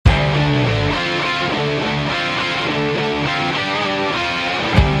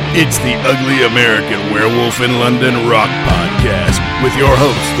It's the Ugly American Werewolf in London Rock Podcast with your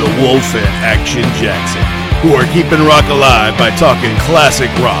hosts, the Wolf and Action Jackson, who are keeping rock alive by talking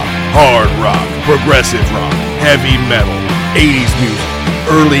classic rock, hard rock, progressive rock, heavy metal, 80s music,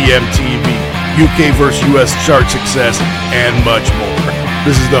 early MTV, UK vs. US chart success, and much more.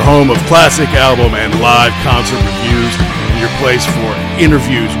 This is the home of classic album and live concert reviews, and your place for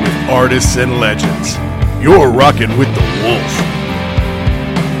interviews with artists and legends. You're rocking with the Wolf.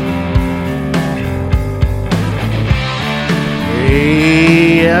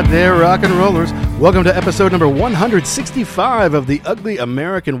 Hey out there, rock and rollers. Welcome to episode number 165 of the Ugly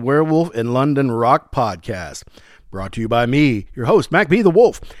American Werewolf in London Rock Podcast. Brought to you by me, your host, Mac B. the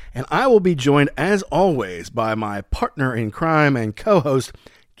Wolf. And I will be joined, as always, by my partner in crime and co-host,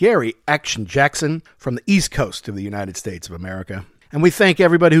 Gary Action Jackson, from the East Coast of the United States of America. And we thank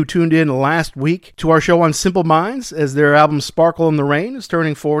everybody who tuned in last week to our show on Simple Minds, as their album Sparkle in the Rain is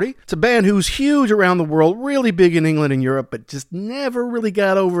turning 40. It's a band who's huge around the world, really big in England and Europe, but just never really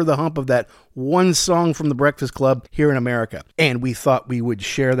got over the hump of that one song from the Breakfast Club here in America. And we thought we would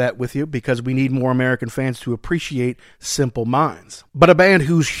share that with you because we need more American fans to appreciate Simple Minds. But a band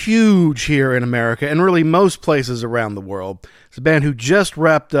who's huge here in America and really most places around the world is a band who just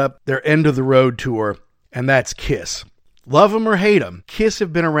wrapped up their End of the Road tour, and that's Kiss. Love them or hate them, Kiss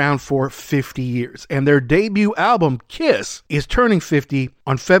have been around for 50 years, and their debut album, Kiss, is turning 50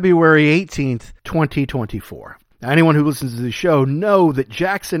 on February 18th, 2024. Now, anyone who listens to the show know that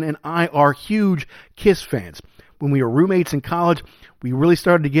Jackson and I are huge Kiss fans. When we were roommates in college, we really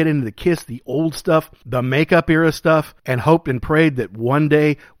started to get into the Kiss, the old stuff, the makeup era stuff, and hoped and prayed that one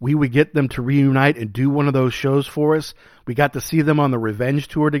day we would get them to reunite and do one of those shows for us. We got to see them on the Revenge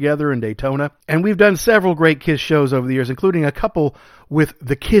tour together in Daytona. And we've done several great Kiss shows over the years, including a couple with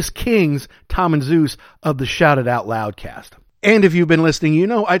the Kiss Kings, Tom and Zeus, of the Shout It Out Loud cast. And if you've been listening, you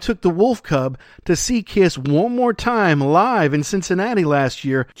know I took the Wolf Cub to see Kiss one more time live in Cincinnati last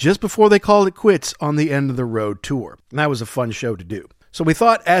year, just before they called it quits on the End of the Road tour. And that was a fun show to do. So we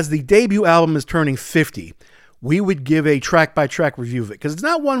thought, as the debut album is turning 50, we would give a track-by-track review of it, because it's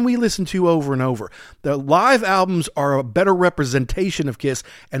not one we listen to over and over. The live albums are a better representation of Kiss,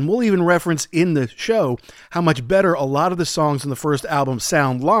 and we'll even reference in the show how much better a lot of the songs in the first album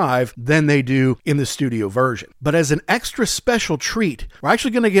sound live than they do in the studio version. But as an extra special treat, we're actually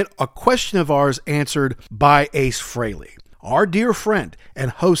going to get a question of ours answered by Ace Frehley. Our dear friend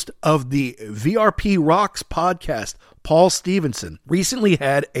and host of the VRP Rocks podcast, Paul Stevenson, recently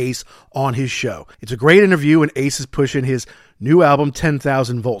had Ace on his show. It's a great interview, and Ace is pushing his new album,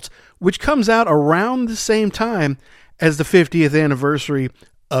 10,000 Volts, which comes out around the same time as the 50th anniversary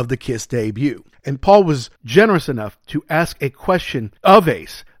of the Kiss debut. And Paul was generous enough to ask a question of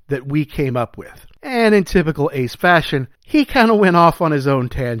Ace that we came up with. And in typical Ace fashion, he kind of went off on his own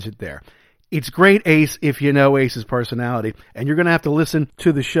tangent there. It's great, Ace, if you know Ace's personality, and you're going to have to listen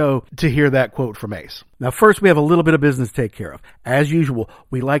to the show to hear that quote from Ace. Now, first, we have a little bit of business to take care of. As usual,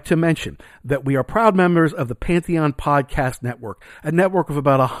 we like to mention that we are proud members of the Pantheon Podcast Network, a network of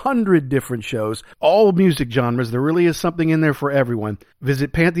about 100 different shows, all music genres. There really is something in there for everyone.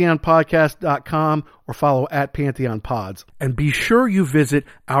 Visit pantheonpodcast.com or follow at Pantheon Pods. And be sure you visit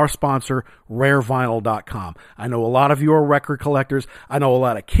our sponsor, rarevinyl.com. I know a lot of you are record collectors. I know a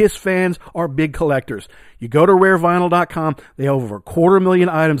lot of Kiss fans are big collectors. You go to rarevinyl.com, they have over 250,000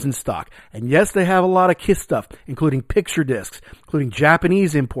 items in stock. And yes, they have a lot of Kiss stuff, including picture discs, including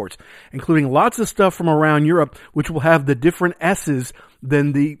Japanese imports, including lots of stuff from around Europe, which will have the different S's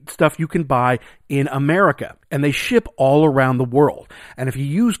than the stuff you can buy in America. And they ship all around the world. And if you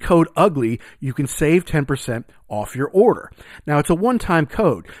use code UGLY, you can save 10% off your order. Now, it's a one-time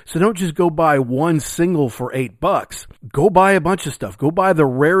code, so don't just go buy one single for $8. Go buy a bunch of stuff. Go buy the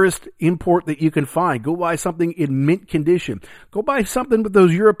rarest import that you can find. Go buy something in mint condition. Go buy something with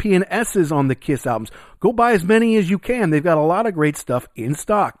those European S's on the Kiss albums. Go buy as many as you can. They've got a lot of great stuff in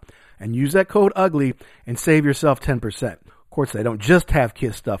stock. And use that code UGLY and save yourself 10%. Of course, they don't just have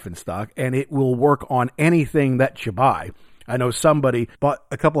Kiss stuff in stock, and it will work on anything that you buy. I know somebody bought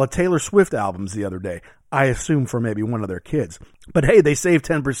a couple of Taylor Swift albums the other day, I assume for maybe one of their kids. But hey, they saved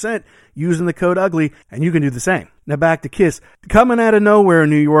 10% using the code UGLY, and you can do the same. Now back to Kiss. Coming out of nowhere in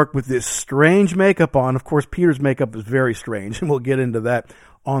New York with this strange makeup on. Of course, Peter's makeup is very strange, and we'll get into that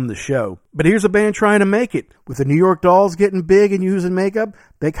on the show. But here's a band trying to make it. With the New York Dolls getting big and using makeup,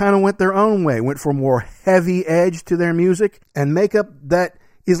 they kind of went their own way, went for more heavy edge to their music, and makeup that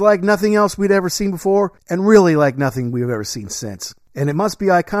is like nothing else we'd ever seen before, and really like nothing we've ever seen since. And it must be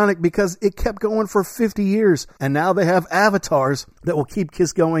iconic because it kept going for 50 years. And now they have avatars that will keep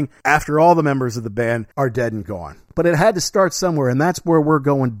Kiss going after all the members of the band are dead and gone. But it had to start somewhere, and that's where we're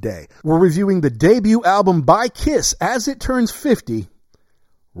going today. We're reviewing the debut album by Kiss as it turns 50,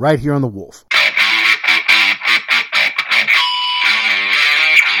 right here on The Wolf.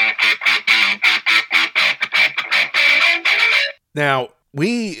 Now,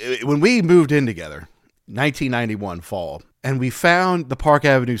 when we moved in together, 1991 fall, and we found the Park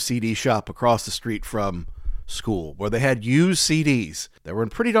Avenue CD shop across the street from school where they had used CDs that were in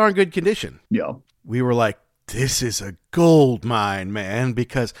pretty darn good condition. Yeah. We were like, this is a gold mine, man,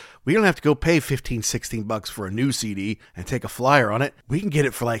 because we don't have to go pay $15-16 for a new CD and take a flyer on it. We can get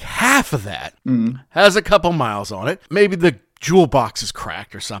it for like half of that. Has a couple miles on it. Maybe the jewel box is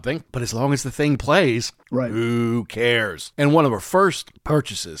cracked or something, but as long as the thing plays, right, who cares? And one of our first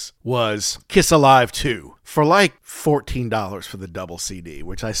purchases was Kiss Alive 2 for like $14 for the double CD,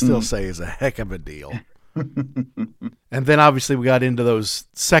 which I still say is a heck of a deal. And then obviously we got into those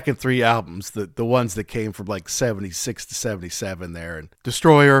second three albums, the ones that came from like 76 to 77 there, and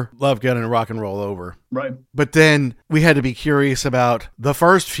Destroyer, Love Gun, and Rock and Roll Over. Right. But then we had to be curious about the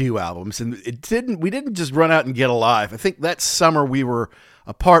first few albums, and we didn't just run out and get Alive. I think that summer we were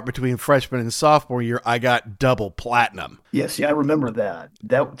apart between freshman and sophomore year, I got double platinum. Yes, yeah, I remember that.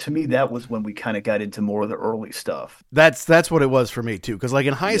 That to me, that was when we kind of got into more of the early stuff. That's what it was for me too. Because like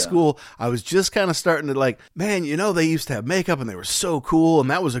in high school, I was just kind of starting to like, man, you know, they used to have makeup and they were so cool, and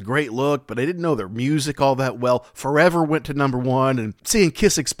that was a great look, but I didn't know their music all that well. Forever went to number one, and seeing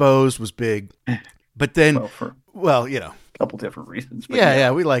Kiss Exposed was big. But then, well, you know, couple different reasons. But yeah,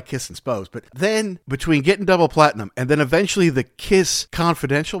 we like Kiss Exposed. But then between getting double platinum and then eventually the Kiss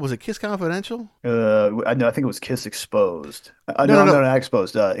Confidential, was it Kiss Confidential? No, I think it was Kiss Exposed. No, not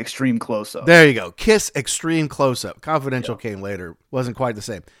Exposed. Extreme Close-Up. There you go. Kiss Extreme Close-Up. Confidential came later. Wasn't quite the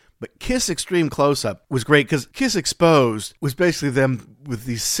same. But Kiss Extreme Close-Up was great because Kiss Exposed was basically them with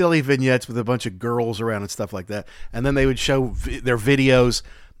these silly vignettes with a bunch of girls around and stuff like that. And then they would show their videos,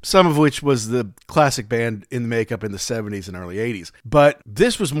 some of which was the classic band in makeup in the 70s and early 80s. But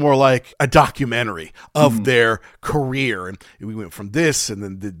this was more like a documentary of their career. And we went from this and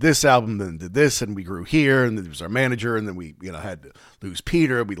then did this album, then did this, and we grew here, and then there was our manager, and then we had to lose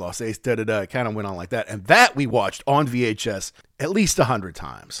Peter, we lost Ace, It kind of went on like that. And that we watched on VHS at least 100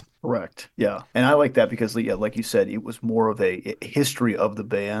 times. Correct. Yeah. And I like that because, yeah, like you said, it was more of a history of the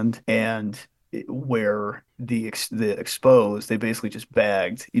band, and where the Exposed, they basically just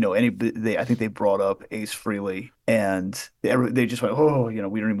bagged, I think they brought up Ace Frehley, and they just went, we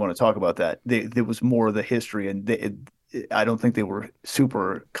don't even want to talk about that. There was more of the history, and I don't think they were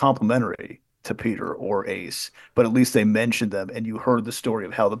super complimentary to Peter or Ace, but at least they mentioned them, and you heard the story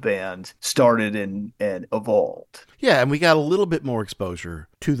of how the band started and evolved. Yeah, and we got a little bit more exposure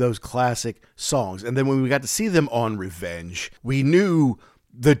to those classic songs. And then when we got to see them on Revenge, we knew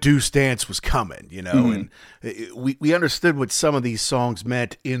the Deuce Dance was coming, and we understood what some of these songs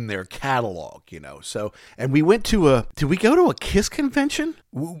meant in their catalog, So, and we went to did we go to a Kiss convention?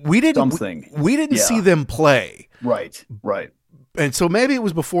 We didn't. We didn't see them play. Right. And so maybe it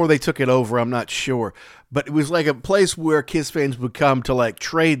was before they took it over, I'm not sure. But it was like a place where Kiss fans would come to like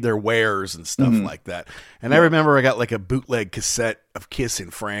trade their wares and stuff like that. And I remember I got like a bootleg cassette of Kiss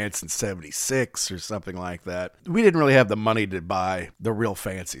in France in 76 or something like that. We didn't really have the money to buy the real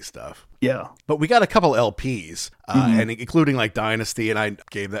fancy stuff. Yeah. But we got a couple LPs, and including like Dynasty, and I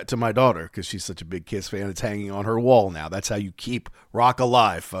gave that to my daughter because she's such a big Kiss fan. It's hanging on her wall now. That's how you keep rock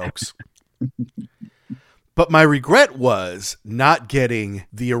alive, folks. But my regret was not getting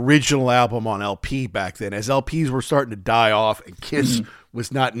the original album on LP back then, as LPs were starting to die off and Kiss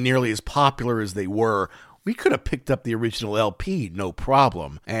was not nearly as popular as they were. We could have picked up the original LP, no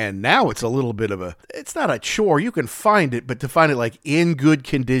problem. And now it's a little bit of it's not a chore. You can find it, but to find it like in good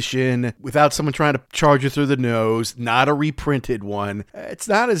condition, without someone trying to charge you through the nose, not a reprinted one, it's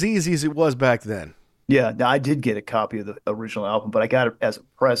not as easy as it was back then. Yeah, I did get a copy of the original album, but I got it as a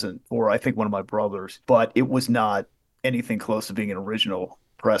present for, I think, one of my brothers. But it was not anything close to being an original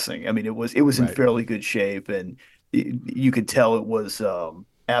pressing. I mean, it was in fairly good shape, and you could tell it was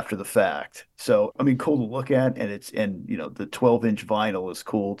after the fact. So, I mean, cool to look at, and the 12-inch vinyl is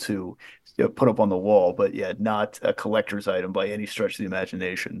cool to put up on the wall, but yeah, not a collector's item by any stretch of the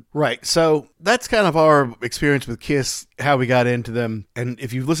imagination. Right. So that's kind of our experience with Kiss, how we got into them. And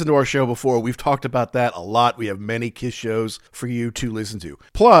if you've listened to our show before, we've talked about that a lot. We have many Kiss shows for you to listen to.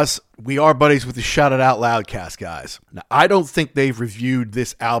 Plus, we are buddies with the Shout It Out Loud cast guys. Now, I don't think they've reviewed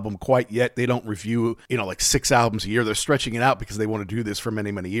this album quite yet. They don't review, like 6 albums a year. They're stretching it out because they want to do this for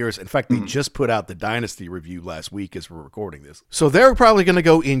many, many years. In fact, they just put out the Dynasty review last week as we're recording this. So they're probably going to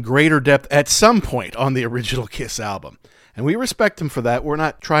go in greater depth at some point on the original Kiss album. And we respect them for that. We're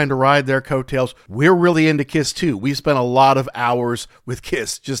not trying to ride their coattails. We're really into Kiss, too. We spent a lot of hours with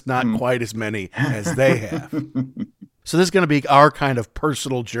Kiss, just not quite as many as they have. So this is going to be our kind of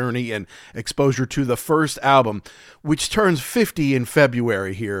personal journey and exposure to the first album, which turns 50 in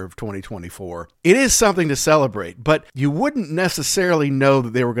February here of 2024. It is something to celebrate, but you wouldn't necessarily know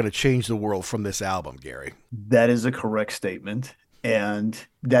that they were going to change the world from this album, Gary. That is a correct statement. And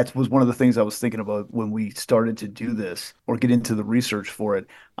that was one of the things I was thinking about when we started to do this or get into the research for it.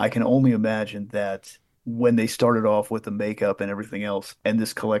 I can only imagine that when they started off with the makeup and everything else and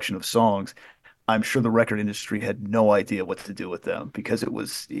this collection of songs, I'm sure the record industry had no idea what to do with them because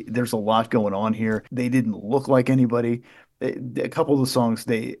there's a lot going on here. They didn't look like anybody. A couple of the songs,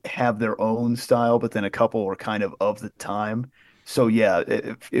 they have their own style, but then a couple were kind of the time. So yeah,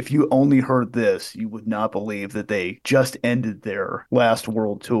 if you only heard this, you would not believe that they just ended their last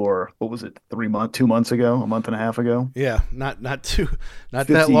world tour. What was it? 2 months ago, a month and a half ago? Yeah, not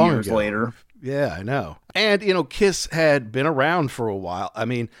that long years ago. Later. Yeah, I know. And, Kiss had been around for a while. I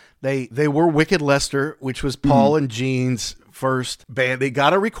mean, they were Wicked Lester, which was Paul and Gene's first band. They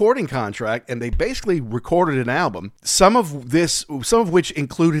got a recording contract and they basically recorded an album, some of which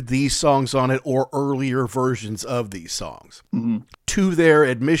included these songs on it or earlier versions of these songs. To their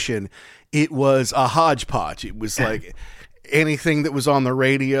admission, it was a hodgepodge. It was like anything that was on the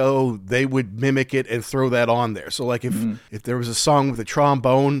radio, they would mimic it and throw that on there. So like if there was a song with a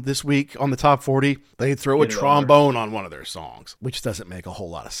trombone this week on the top 40, they'd throw a trombone on one of their songs, which doesn't make a whole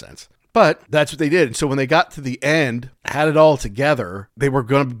lot of sense. But that's what they did. And so when they got to the end, had it all together, they were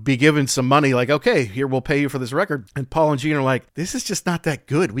going to be given some money like, okay, here, we'll pay you for this record. And Paul and Gene are like, this is just not that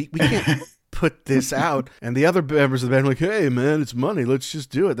good. We can't put this out. And the other members of the band were like, hey, man, it's money. Let's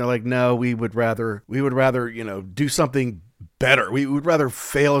just do it. And they're like, no, we would rather, do something better. We would rather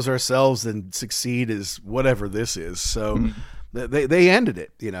fail as ourselves than succeed as whatever this is. So they ended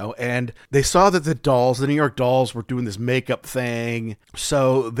it, and they saw that the New York Dolls were doing this makeup thing.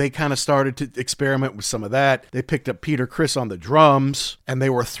 So they kind of started to experiment with some of that. They picked up Peter Criss on the drums and they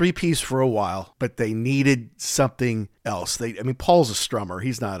were a 3-piece for a while, but they needed something else. Paul's a strummer.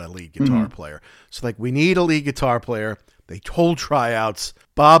 He's not a lead guitar player. So we need a lead guitar player. They hold tryouts.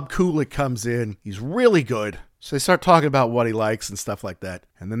 Bob Kulick comes in. He's really good. So they start talking about what he likes and stuff like that.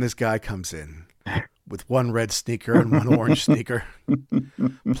 And then this guy comes in with one red sneaker and one orange sneaker,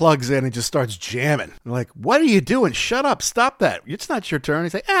 plugs in and just starts jamming. They're like, what are you doing? Shut up. Stop that. It's not your turn.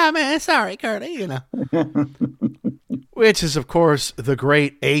 He's like, man, sorry, Curdy, Which is, of course, the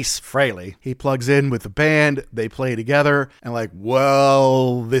great Ace Frehley. He plugs in with the band. They play together. And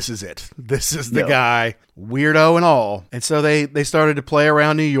well, this is it. This is the guy, weirdo and all. And so they started to play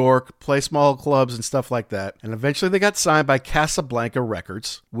around New York, play small clubs and stuff like that. And eventually they got signed by Casablanca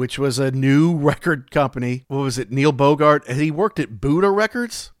Records, which was a new record company. What was it? Neil Bogart. And he worked at Buddha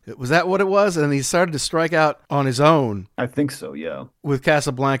Records. Was that what it was? And he started to strike out on his own. I think so, yeah. With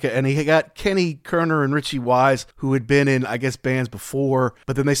Casablanca. And he got Kenny Kerner and Richie Wise, who had been in, I guess, bands before.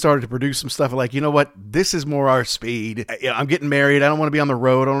 But then they started to produce some stuff like, you know what? This is more our speed. I'm getting married. I don't want to be on the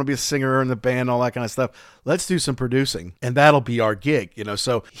road. I don't want to be a singer in the band, all that kind of stuff. Let's do some producing. And that'll be our gig,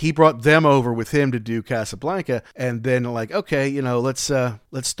 So he brought them over with him to do Casablanca. And then okay, let's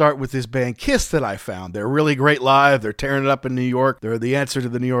start with this band Kiss that I found. They're really great live. They're tearing it up in New York. They're the answer to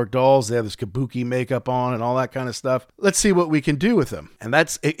the New York Dolls. They have this kabuki makeup on and all that kind of stuff. Let's see what we can do with them. And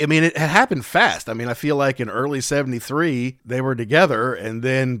it had happened fast. I feel like in early 73, they were together. And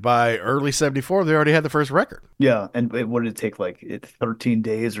then by early 74, they already had the first record. Yeah. And what did it take? 13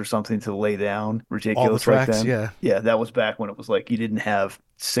 days or something to lay down? Ridiculous. All the tracks, then? Yeah. Yeah. That was back when it was you didn't have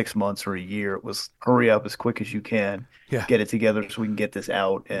 6 months or a year. It was hurry up as quick as you can. Yeah. Get it together so we can get this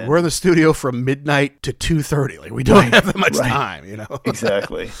out. And we're in the studio from midnight to 2:30. We don't have that much time,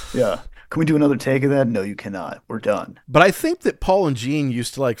 Exactly. Yeah. Can we do another take of that? No, you cannot. We're done. But I think that Paul and Gene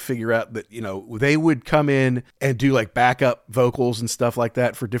used to figure out that, they would come in and do backup vocals and stuff like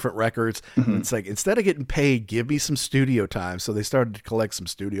that for different records. And it's instead of getting paid, give me some studio time. So they started to collect some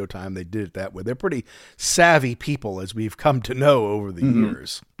studio time. They did it that way. They're pretty savvy people, as we've come to know over the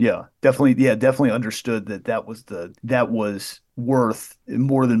years. Yeah, definitely. Yeah, definitely understood that was worth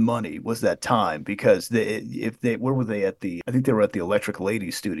more than money was that time because where were they at I think they were at the Electric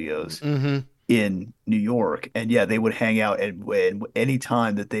Lady Studios in New York. And yeah, they would hang out, and when any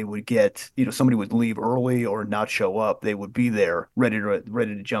time that they would get, somebody would leave early or not show up, they would be there ready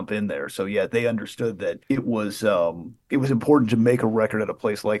to jump in there. So yeah, they understood that it was important to make a record at a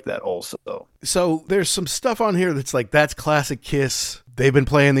place like that also. So there's some stuff on here that's like, that's classic Kiss. They've been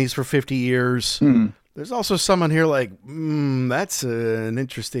playing these for 50 years. There's also some on here like, that's an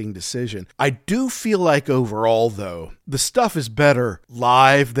interesting decision. I do feel like overall, though, the stuff is better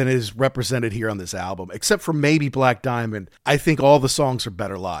live than is represented here on this album, except for maybe Black Diamond. I think all the songs are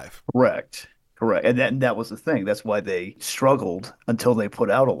better live. Correct. And that was the thing. That's why they struggled until they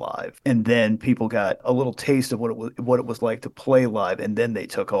put out a live. And then people got a little taste of what it was like to play live, and then they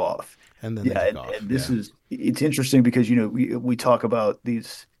took off. And then they took off. And it's interesting because, we talk about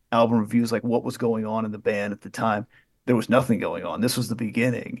these album reviews, like what was going on in the band at the time. There was nothing going on. This was the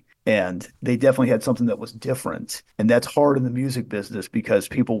beginning. And they definitely had something that was different. And that's hard in the music business because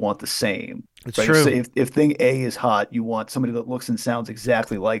people want the same. It's right? true. So if thing A is hot, you want somebody that looks and sounds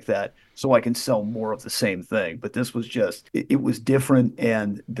exactly like that so I can sell more of the same thing. But this was just, it was different.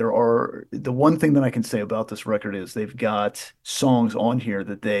 And the one thing that I can say about this record is they've got songs on here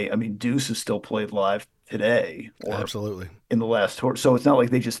that Deuce is still played live today. Or Absolutely. in the last tour. So it's not like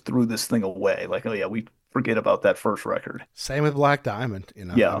they just threw this thing away. Like, oh yeah, we forget about that first record. Same with Black Diamond.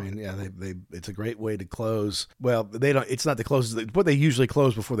 Yeah. They it's a great way to close. Well, it's not the close, but they usually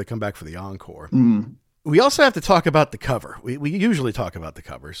close before they come back for the encore. We also have to talk about the cover. We usually talk about the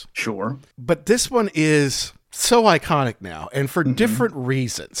covers. Sure. But this one is so iconic now, and for different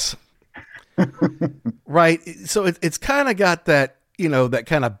reasons. Right? So it's kind of got that, that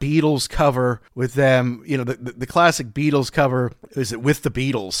kind of Beatles cover with them, the classic Beatles cover, is it With the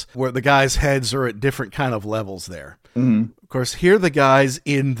Beatles, where the guys' heads are at different kind of levels there. Of course, here the guys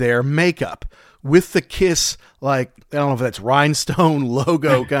in their makeup with the Kiss, like, I don't know if that's rhinestone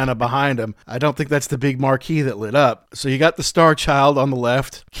logo kind of behind them. I don't think that's the big marquee that lit up. So you got the Star Child on the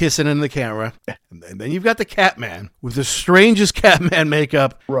left, kissing in the camera. And then you've got the Catman with the strangest Catman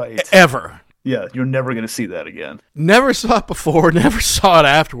makeup ever. Yeah, you're never going to see that again. Never saw it before, never saw it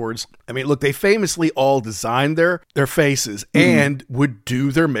afterwards. I mean, look, they famously all designed their faces and would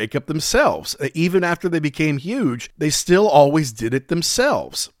do their makeup themselves. Even after they became huge, they still always did it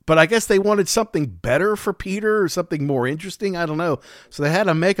themselves. But I guess they wanted something better for Peter or something more interesting. I don't know. So they had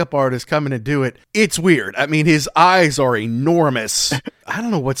a makeup artist come in and do it. It's weird. I mean, his eyes are enormous. I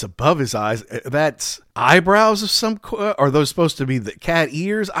don't know what's above his eyes. That's eyebrows of some, are those supposed to be the cat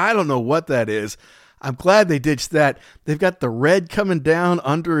ears? I don't know what that is. I'm glad they ditched that. They've got the red coming down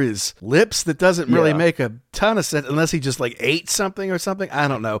under his lips. That doesn't really make a ton of sense unless he just like ate something or something. I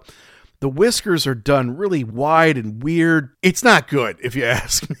don't know. The whiskers are done really wide and weird. It's not good, if you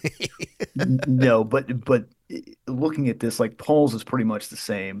ask me. No, but looking at this, like Paul's is pretty much the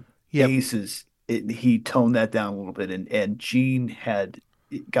same. Yep. Ace's, he toned that down a little bit, and Gene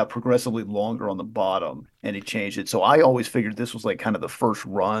got progressively longer on the bottom, and he changed it. So I always figured this was like kind of the first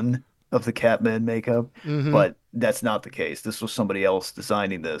run of the Catman makeup, but that's not the case. This was somebody else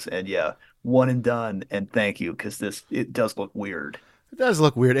designing this, and yeah, one and done, and thank you, because it does look weird. It does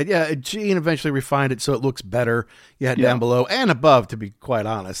look weird. And yeah, Gene eventually refined it so it looks better. Down below and above, to be quite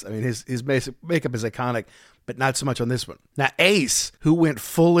honest. I mean, his basic makeup is iconic, but not so much on this one. Now, Ace, who went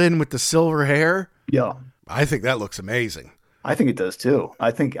full in with the silver hair, I think that looks amazing. I think it does too.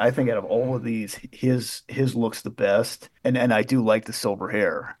 I think out of all of these, his looks the best, and I do like the silver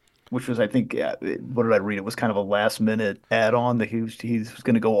hair, which was, I think, what did I read? It was kind of a last minute add-on that he was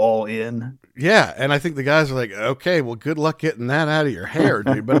going to go all in. Yeah, and I think the guys are like, okay, well, good luck getting that out of your hair,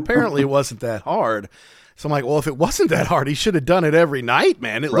 dude. But apparently it wasn't that hard. So I'm like, well, if it wasn't that hard, he should have done it every night,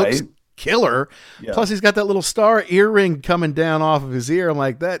 man. It looks killer. Yeah. Plus, he's got that little star earring coming down off of his ear. I'm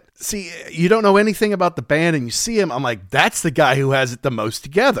like, that. See, you don't know anything about the band, and you see him. I'm like, that's the guy who has it the most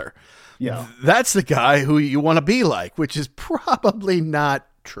together. Yeah, that's the guy who you want to be like, which is probably not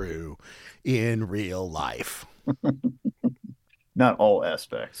true in real life. Not all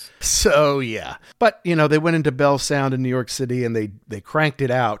aspects. So yeah, but they went into Bell Sound in New York City and they cranked it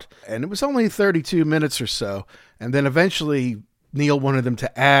out, and it was only 32 minutes or so, and then eventually Neil wanted them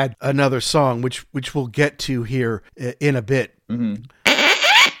to add another song, which we'll get to here in a bit.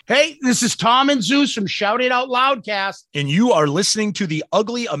 Hey, this is Tom and Zeus from Shout It Out Loudcast, and you are listening to the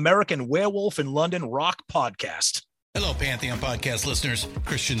Ugly American Werewolf in London Rock Podcast. Hello, Pantheon Podcast listeners.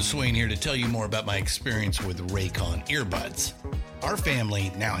 Christian Swain here to tell you more about my experience with Raycon earbuds. Our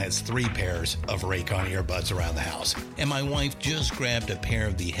family now has 3 pairs of Raycon earbuds around the house, and my wife just grabbed a pair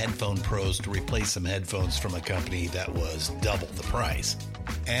of the Headphone Pros to replace some headphones from a company that was double the price.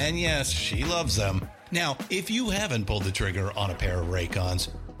 And yes, she loves them. Now, if you haven't pulled the trigger on a pair of Raycons,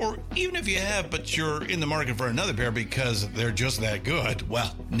 or even if you have, but you're in the market for another pair because they're just that good,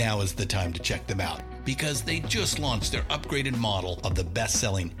 well, now is the time to check them out, because they just launched their upgraded model of the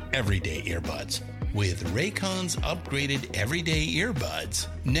best-selling everyday earbuds. With Raycon's upgraded everyday earbuds,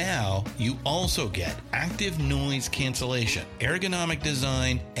 now you also get active noise cancellation, ergonomic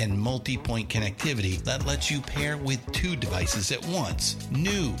design, and multi-point connectivity that lets you pair with 2 devices at once.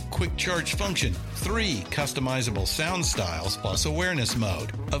 New quick charge function, 3 customizable sound styles, plus awareness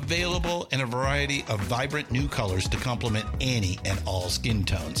mode. Available in a variety of vibrant new colors to complement any and all skin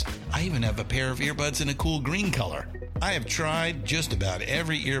tones. I even have a pair of earbuds in a cool green color. I have tried just about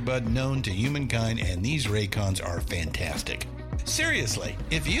every earbud known to humankind, and these Raycons are fantastic. Seriously,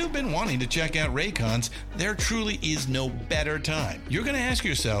 if you've been wanting to check out Raycons, there truly is no better time. You're going to ask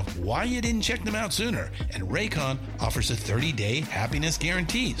yourself why you didn't check them out sooner, and Raycon offers a 30-day happiness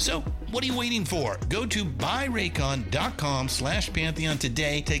guarantee. So what are you waiting for? Go to buyraycon.com/Pantheon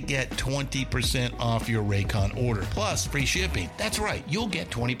today to get 20% off your Raycon order, plus free shipping. That's right, you'll get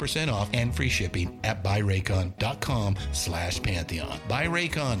 20% off and free shipping at buyraycon.com/Pantheon.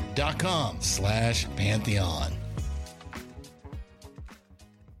 buyraycon.com/Pantheon.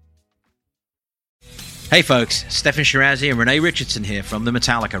 Hey folks, Stefan Shirazi and Renee Richardson here from the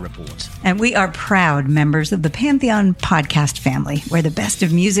Metallica Report. And we are proud members of the Pantheon podcast family, where the best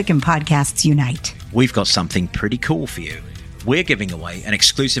of music and podcasts unite. We've got something pretty cool for you. We're giving away an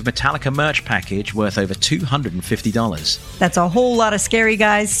exclusive Metallica merch package worth over $250. That's a whole lot of Scary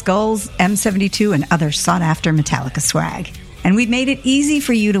Guys, Skulls, M72, and other sought-after Metallica swag. And we've made it easy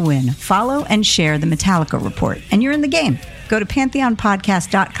for you to win. Follow and share the Metallica Report, and you're in the game. Go to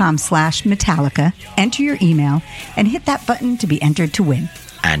pantheonpodcast.com/Metallica, enter your email, and hit that button to be entered to win.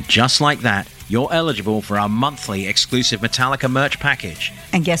 And just like that, you're eligible for our monthly exclusive Metallica merch package.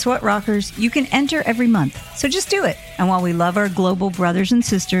 And guess what, rockers? You can enter every month, so just do it. And while we love our global brothers and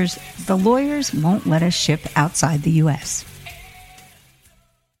sisters, the lawyers won't let us ship outside the U.S.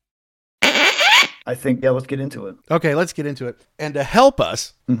 I think, let's get into it. Okay, let's get into it. And to help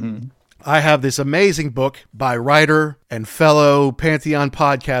us, I have this amazing book by writer and fellow Pantheon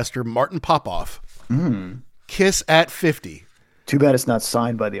podcaster Martin Popoff, Kiss at 50. Too bad it's not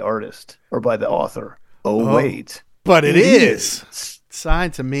signed by the artist or by the author. Oh, wait. But it is.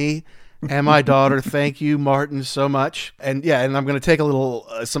 Signed to me and my daughter. Thank you, Martin, so much. And yeah, and I'm going to take a little,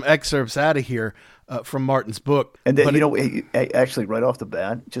 some excerpts out of here from Martin's book. And then, actually right off the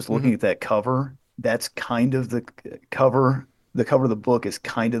bat, just looking at that cover, that's kind of the cover. The cover of the book is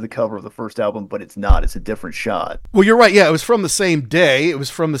kind of the cover of the first album, but it's not. It's a different shot. Well, you're right. Yeah, it was from the same day. It was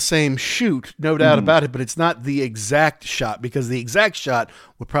from the same shoot, no doubt about it, but it's not the exact shot, because the exact shot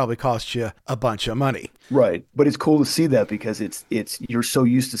would probably cost you a bunch of money. Right. But it's cool to see that, because it's you're so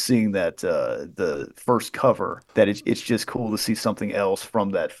used to seeing that the first cover that it's just cool to see something else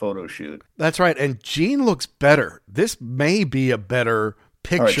from that photo shoot. That's right. And Gene looks better. This may be a better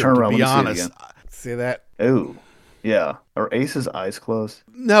picture, right, turn around, to be let me honest. See that? Oh, yeah. Are Ace's eyes closed?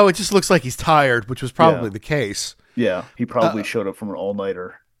 No, it just looks like he's tired, which was probably the case. Yeah, he probably showed up from an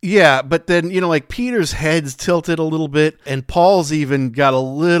all-nighter. Yeah, but then, like Peter's head's tilted a little bit, and Paul's even got a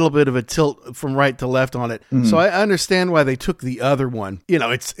little bit of a tilt from right to left on it. So I understand why they took the other one.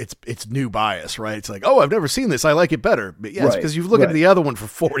 It's new bias, right? It's like, oh, I've never seen this. I like it better. But yes, because you've looked at the other one for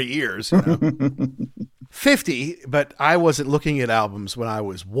 40 years. 50, but I wasn't looking at albums when I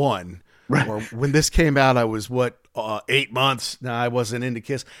was 1. Right. Or when this came out, I was 8 months. No, I wasn't into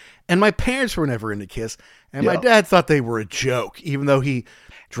Kiss, and my parents were never into Kiss, and my dad thought they were a joke, even though he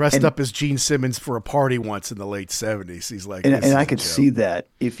dressed up as Gene Simmons for a party once in the late 70s. He's like, and I could see that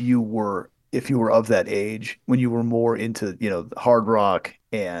if you were of that age, when you were more into hard rock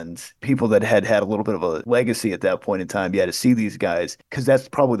and people that had a little bit of a legacy at that point in time, you had to see these guys, because that's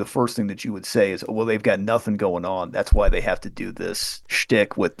probably the first thing that you would say is, well, they've got nothing going on. That's why they have to do this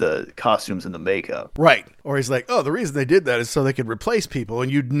shtick with the costumes and the makeup. Right. Or he's like, oh, the reason they did that is so they could replace people and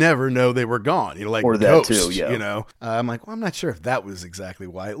you'd never know they were gone. Like or that Ghost, too, yeah. I'm like, well, I'm not sure if that was exactly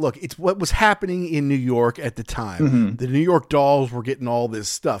why. Look, it's what was happening in New York at the time. The New York Dolls were getting all this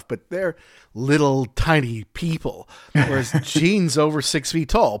stuff, but they're little tiny people, whereas Gene's over 6 feet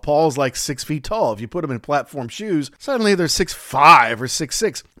tall. Paul's like 6 feet tall. If you put them in platform shoes, suddenly they're 6'5" or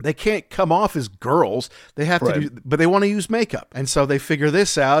 6'6". They can't come off as girls. They have to do, but they want to use makeup. And so they figure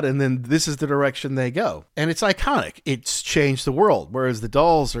this out, and then this is the direction they go. And it's iconic. It's changed the world. Whereas the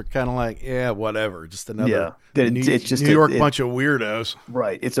Dolls are kind of like, yeah, whatever. Just another it's just New York bunch of weirdos.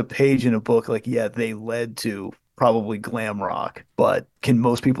 Right. It's a page in a book. Like, yeah, they led to probably glam rock, but can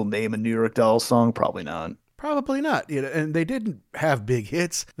most people name a New York Dolls song? Probably not. Probably not. And they didn't have big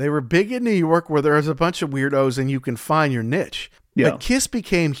hits. They were big in New York where there's a bunch of weirdos and you can find your niche. Yeah. But Kiss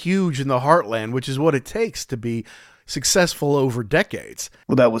became huge in the heartland, which is what it takes to be successful over decades.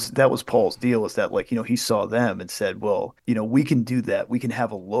 Well, that was Paul's deal, is that, like, he saw them and said, well, we can do that. We can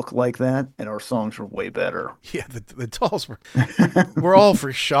have a look like that, and our songs are way better. Yeah, the Dolls were all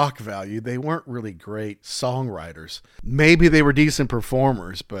for shock value. They weren't really great songwriters. Maybe they were decent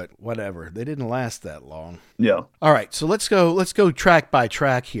performers, but whatever. They didn't last that long. Yeah. All right, so let's go track by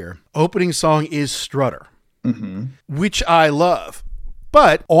track here. Opening song is Strutter, which I love.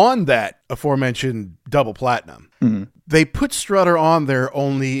 But on that aforementioned double platinum, they put Strutter on there,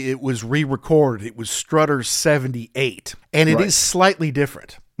 only it was re-recorded. It was Strutter 78, and it is slightly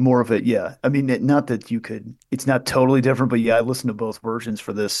different. More of it, yeah. I mean, not that it's not totally different, but yeah, I listened to both versions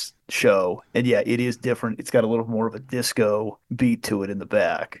for this show, and yeah, it is different. It's got a little more of a disco beat to it in the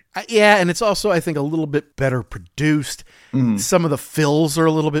back. Yeah, and it's also, I think, a little bit better produced. Some of the fills are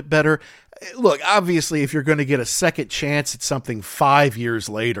a little bit better. Look, obviously, if you're going to get a second chance at something 5 years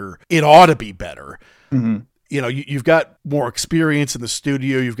later, it ought to be better. You've got more experience in the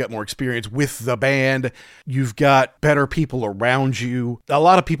studio. You've got more experience with the band. You've got better people around you. A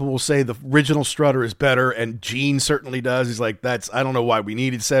lot of people will say the original Strutter is better, and Gene certainly does. He's like, I don't know why we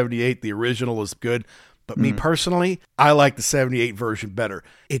needed 78. The original is good. But me personally, I like the 78 version better.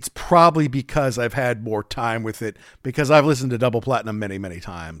 It's probably because I've had more time with it, because I've listened to Double Platinum many, many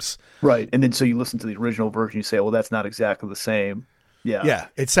times. Right. And then so you listen to the original version, you say, well, that's not exactly the same. Yeah. Yeah.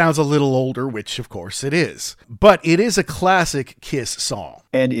 It sounds a little older, which of course it is. But it is a classic Kiss song.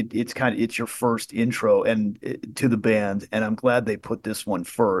 And it's your first intro to the band. And I'm glad they put this one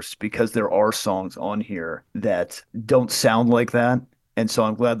first, because there are songs on here that don't sound like that. And so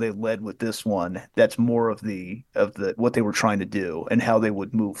I'm glad they led with this one. That's more of the what they were trying to do and how they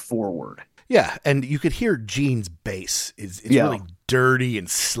would move forward. Yeah, and you could hear Gene's bass. It's really dirty and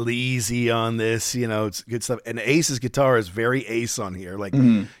sleazy on this. It's good stuff. And Ace's guitar is very Ace on here. Like,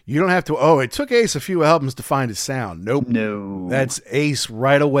 you don't have to, it took Ace a few albums to find his sound. Nope. No. That's Ace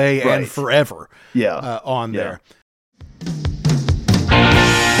right away and forever on there.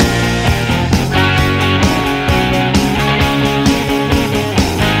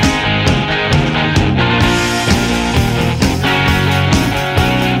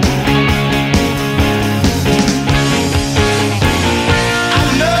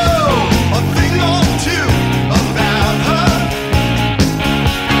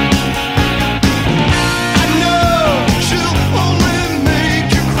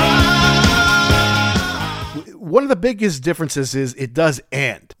 One of the biggest differences is it does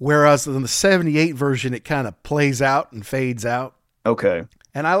end, whereas in the 78 version, it kind of plays out and fades out. Okay.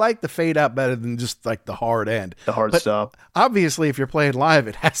 And I like the fade out better than just like the hard end. The hard stop. Obviously, if you're playing live,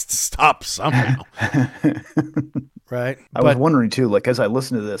 it has to stop somehow. Right? I was wondering too, like, as I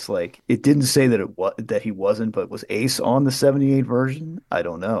listened to this, like, it didn't say that he wasn't, but was Ace on the 78 version? I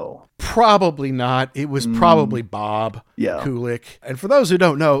don't know. Probably not. It was probably Bob Kulick. And for those who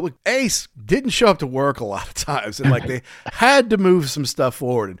don't know, look, Ace didn't show up to work a lot of times, and like they had to move some stuff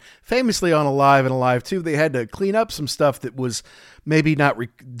forward. And famously on Alive and Alive 2, they had to clean up some stuff that was maybe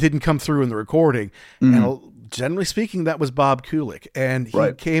didn't come through in the recording. And generally speaking, that was Bob Kulick. And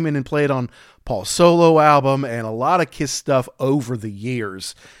he came in and played on Paul's solo album and a lot of Kiss stuff over the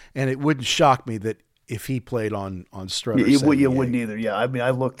years. And it wouldn't shock me that if he played on Strutter, you wouldn't either. Yeah, I mean,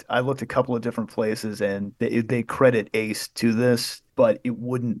 I looked a couple of different places, and they credit Ace to this, but it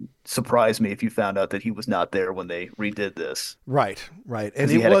wouldn't surprise me if you found out that he was not there when they redid this. Right. And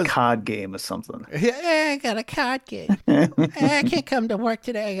he had a card game or something. Yeah, I got a card game. I can't come to work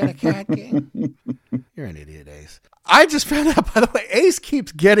today. I got a card game. You're an idiot, Ace. I just found out, by the way, Ace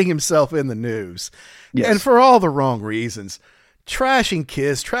keeps getting himself in the news, and for all the wrong reasons. Trashing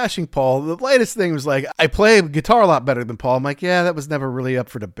Kiss, trashing Paul. The latest thing was like, I play guitar a lot better than Paul. I'm like, yeah, that was never really up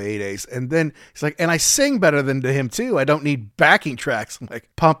for debate, Ace. And then he's like, and I sing better than him too. I don't need backing tracks. I'm like,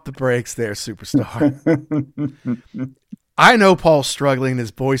 pump the brakes there, superstar. I know Paul's struggling. His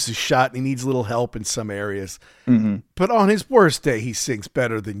voice is shot and he needs a little help in some areas. But on his worst day, he sings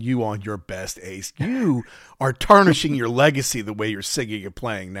better than you on your best, Ace. You are tarnishing your legacy the way you're singing and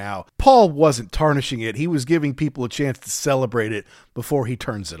playing now. Paul wasn't tarnishing it. He was giving people a chance to celebrate it before he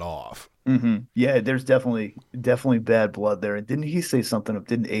turns it off. Yeah, there's definitely bad blood there. And didn't Ace say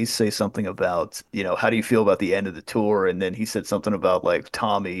something about, how do you feel about the end of the tour? And then he said something about like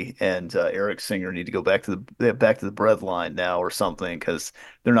Tommy and Eric Singer need to go back to the bread line now or something, because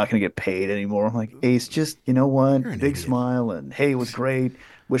they're not going to get paid anymore. I'm like, Ace, just, you know what? Big smile and hey, it was great.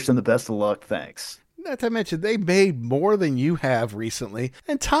 Wish them the best of luck. Thanks. Not to mention, they made more than you have recently.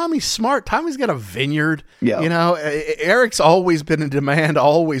 And Tommy's smart. Tommy's got a vineyard. Yeah. You know, Eric's always been in demand,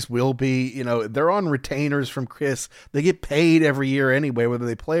 always will be. You know, they're on retainers from Chris. They get paid every year anyway, whether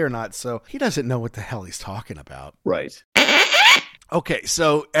they play or not. So he doesn't know what the hell he's talking about. Right. Okay,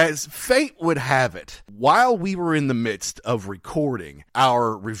 so as fate would have it, while we were in the midst of recording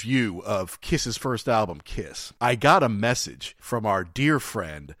our review of Kiss's first album, Kiss, I got a message from our dear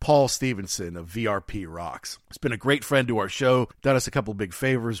friend, Paul Stevenson of VRP Rocks. He's been a great friend to our show, done us a couple of big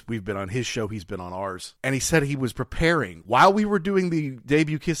favors. We've been on his show, he's been on ours. And he said he was preparing, while we were doing the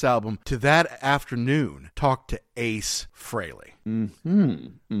debut Kiss album, to that afternoon talk to Ace Frehley.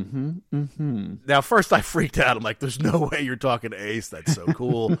 Now, first I freaked out. I'm like, there's no way you're talking to Ace. That's so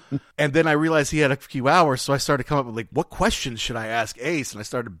cool. And then I realized he had a few hours, so I started coming up with, like, what questions should I ask Ace? And I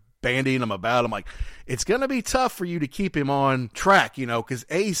started bandying him about. I'm like, it's going to be tough for you to keep him on track, you know, because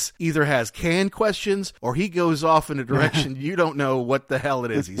Ace either has canned questions or he goes off in a direction you don't know what the hell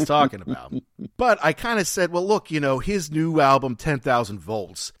it is he's talking about. But I kind of said, well, look, you know, his new album, 10,000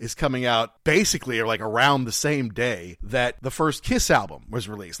 Volts, is coming out basically or like around the same day that the first Kiss album was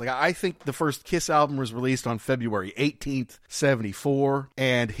released. Like, I think the first Kiss album was released on February 18th, 74,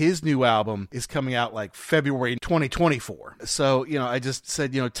 and his new album is coming out like February 2024. So, you know, I just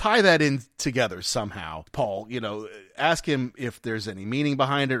said, you know, tie that in together somehow, Paul. You know, ask him if there's any meaning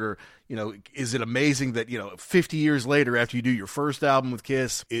behind it, or, you know, is it amazing that, you know, 50 years later after you do your first album with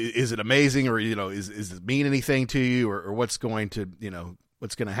Kiss, is it amazing, or, you know, is it mean anything to you, or what's going to, you know,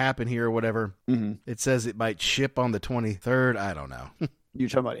 what's going to happen here or whatever. It says it might ship on the 23rd. I don't know. You're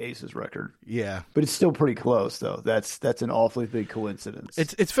talking about Ace's record. Yeah. But it's still pretty close, though. That's an awfully big coincidence.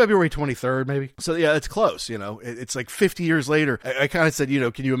 It's February 23rd, maybe. So, yeah, it's close, you know. It's like 50 years later. I kind of said, you know,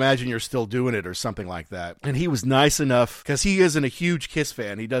 can you imagine you're still doing it or something like that? And he was nice enough, because he isn't a huge Kiss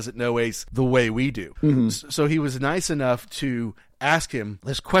fan. He doesn't know Ace the way we do. So he was nice enough to ask him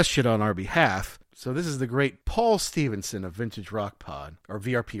this question on our behalf. So this is the great Paul Stevenson of Vintage Rock Pod, or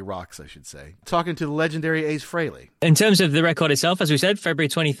VRP Rocks, I should say, talking to the legendary Ace Frehley. In terms of the record itself, as we said, February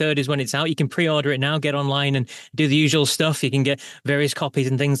 23rd is when it's out. You can pre-order it now, get online and do the usual stuff. You can get various copies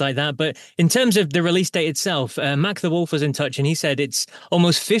and things like that. But in terms of the release date itself, Mac the Wolf was in touch and he said it's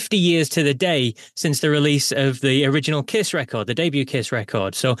almost 50 years to the day since the release of the original Kiss record, the debut Kiss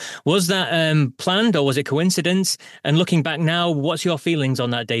record. So was that planned or was it coincidence? And looking back now, what's your feelings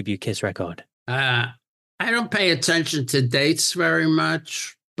on that debut Kiss record? I don't pay attention to dates very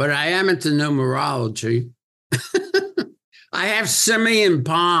much, but I am into numerology. I have simian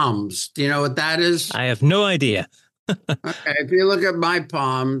palms. Do you know what that is? I have no idea. Okay, if you look at my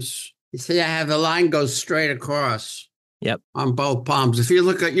palms, you see I have the line goes straight across. Yep. On both palms. If you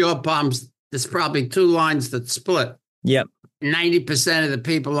look at your palms, there's probably two lines that split. Yep. 90% of the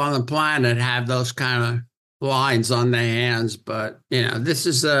people on the planet have those kind of lines on their hands, but you know, this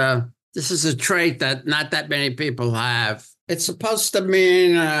is a trait that not that many people have. It's supposed to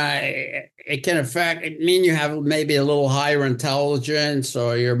mean it mean you have maybe a little higher intelligence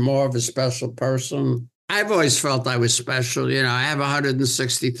or you're more of a special person. I've always felt I was special. You know, I have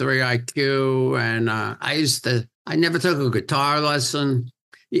 163 IQ, and I never took a guitar lesson.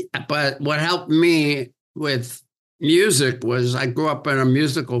 But what helped me with music was I grew up in a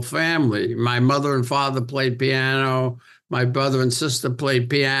musical family. My mother and father played piano. My brother and sister played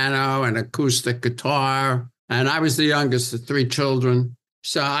piano and acoustic guitar, and I was the youngest of three children.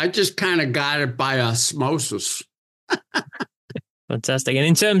 So I just kind of got it by osmosis. Fantastic. And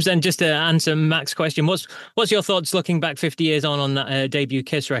in terms, then, just to answer Mac's question, what's your thoughts looking back 50 years on that debut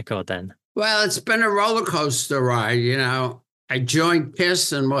Kiss record then? Well, it's been a roller coaster ride, you know. I joined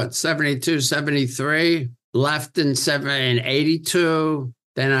Kiss in 72, 73, left in 82.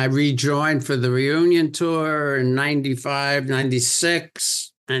 Then I rejoined for the reunion tour in 95,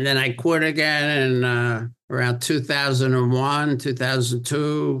 96. And then I quit again in around 2001,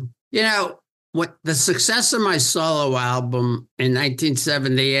 2002. You know, what the success of my solo album in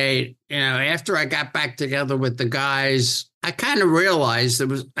 1978, you know, after I got back together with the guys, I kind of realized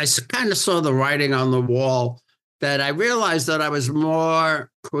I kind of saw the writing on the wall, that I realized that I was more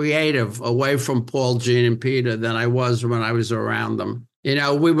creative away from Paul, Gene, and Peter than I was when I was around them. You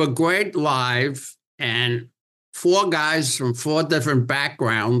know, we were great live, and four guys from four different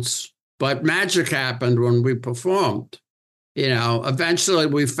backgrounds, but magic happened when we performed. You know, eventually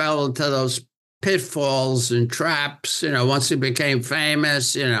we fell into those pitfalls and traps. You know, once we became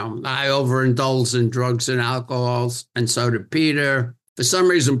famous, you know, I overindulged in drugs and alcohols, and so did Peter. For some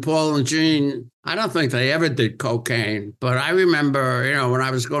reason, Paul and Gene, I don't think they ever did cocaine, but I remember, you know, when I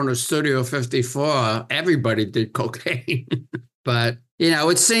was going to Studio 54, everybody did cocaine. But,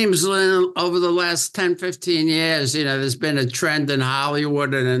 It seems over the last 10, 15 years, there's been a trend in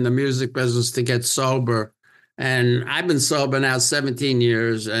Hollywood and in the music business to get sober. And I've been sober now 17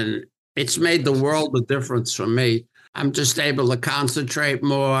 years, and it's made the world of difference for me. I'm just able to concentrate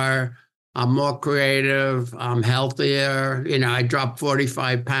more. I'm more creative. I'm healthier. I dropped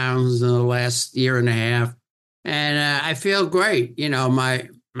 45 pounds in the last year and a half, and I feel great.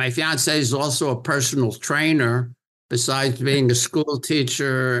 My fiance is also a personal trainer. Besides being a school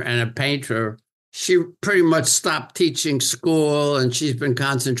teacher and a painter, she pretty much stopped teaching school, and she's been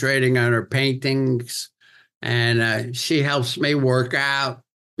concentrating on her paintings. And she helps me work out.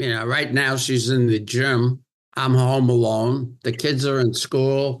 Right now she's in the gym. I'm home alone. The kids are in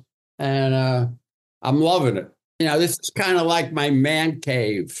school, and I'm loving it. This is kind of like my man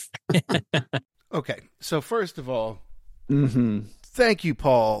cave. Okay, so first of all, thank you,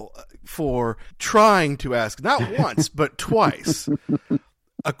 Paul, for trying to ask, not once, but twice,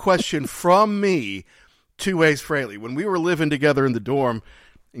 a question from me to Ace Frehley. When we were living together in the dorm,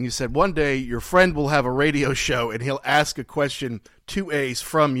 and you said, one day your friend will have a radio show and he'll ask a question to Ace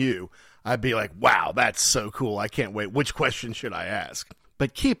from you, I'd be like, wow, that's so cool. I can't wait. Which question should I ask?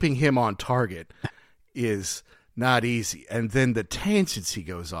 But keeping him on target is not easy. And then the tangents he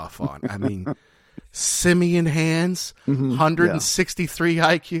goes off on. I mean... simian hands, 163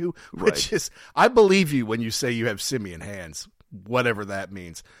 IQ, which is, I believe you when you say you have simian hands, whatever that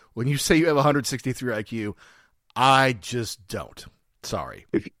means. When you say you have 163 IQ, I just don't. Sorry.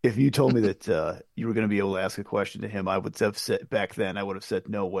 If you told me that you were going to be able to ask a question to him, I would have said back then, I would have said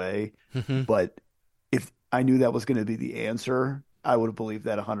no way. But if I knew that was going to be the answer, I would have believed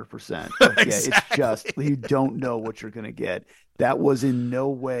that 100%. Exactly. Yeah, it's just, you don't know what you're going to get. That was in no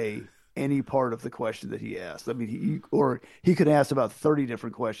way any part of the question that he asked. I mean, he could ask about 30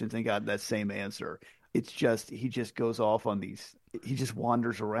 different questions and got that same answer. It's just, he just goes off on these, he just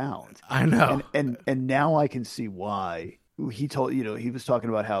wanders around. I know. And now I can see why. He was talking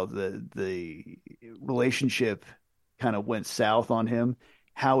about how the relationship kind of went south on him.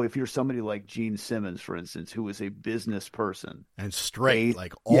 How if you're somebody like Gene Simmons, for instance, who is a business person and straight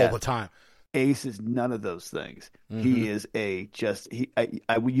all the time. Ace is none of those things. He is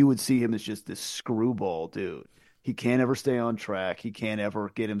you would see him as just this screwball dude. He can't ever stay on track. He can't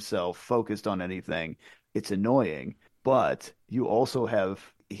ever get himself focused on anything. It's annoying, but you also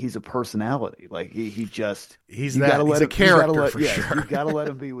he's a personality. Like he's a character for sure. You got to let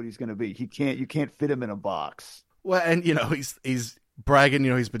him be what he's going to be. You can't fit him in a box. Well, and he's bragging,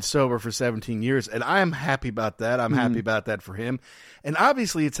 he's been sober for 17 years, and I'm happy about that. I'm happy about that for him. And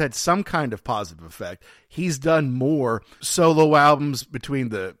obviously it's had some kind of positive effect. He's done more solo albums between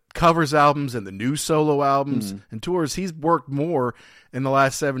the covers albums and the new solo albums and tours. He's worked more in the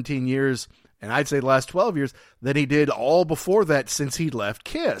last 17 years, and I'd say the last 12 years, than he did all before that since he left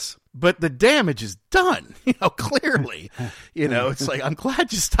Kiss. But the damage is done, clearly. It's like, I'm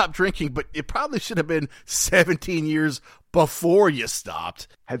glad you stopped drinking, but it probably should have been 17 years before you stopped.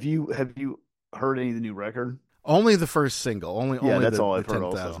 Have you heard any of the new record? Only the first single. Only that's the, all I've the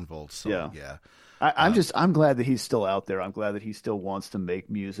heard 10,000 volts. So, yeah. I'm glad that he's still out there. I'm glad that he still wants to make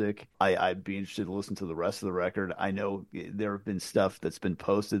music. I'd be interested to listen to the rest of the record. I know there have been stuff that's been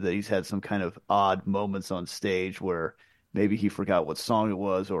posted that he's had some kind of odd moments on stage where maybe he forgot what song it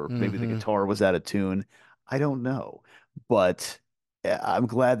was, or maybe the guitar was out of tune. I don't know, but I'm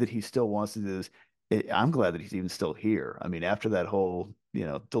glad that he still wants to do this. I'm glad that he's even still here. I mean, after that whole,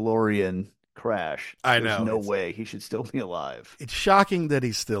 DeLorean crash, there's no way he should still be alive. It's shocking that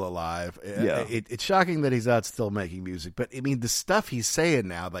he's still alive. Yeah. It's shocking that he's out still making music. But, I mean, the stuff he's saying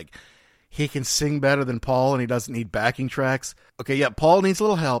now, like, he can sing better than Paul and he doesn't need backing tracks. Okay, yeah, Paul needs a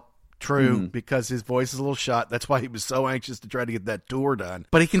little help. True, because his voice is a little shot. That's why he was so anxious to try to get that tour done.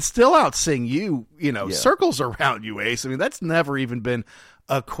 But he can still outsing you, circles around you, Ace. I mean, that's never even been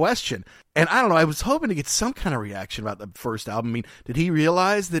a question. And I don't know, I was hoping to get some kind of reaction about the first album. I mean, did he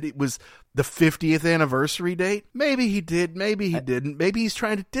realize that it was the 50th anniversary date? Maybe he did, maybe he didn't. Maybe he's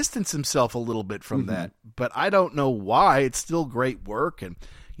trying to distance himself a little bit from that. But I don't know why. It's still great work. And,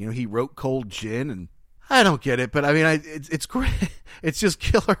 he wrote Cold Gin, and I don't get it. But, I mean, it's great. It's just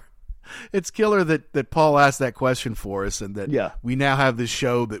killer. It's killer that Paul asked that question for us, and that we now have this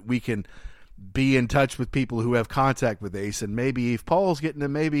show that we can be in touch with people who have contact with Ace, and maybe if Paul's getting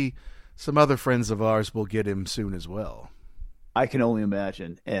him, maybe some other friends of ours will get him soon as well. I can only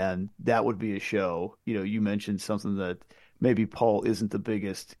imagine, and that would be a show. You mentioned something that maybe Paul isn't the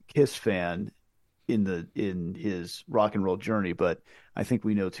biggest Kiss fan in his rock and roll journey, but I think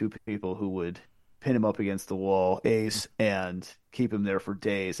we know two people who would pin him up against the wall, Ace, and keep him there for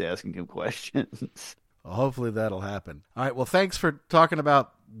days asking him questions. Well, hopefully that'll happen. All right. Well, thanks for talking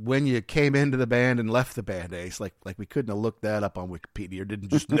about when you came into the band and left the band, Ace. Like we couldn't have looked that up on Wikipedia or didn't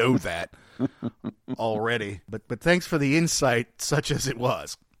just know that already. But thanks for the insight, such as it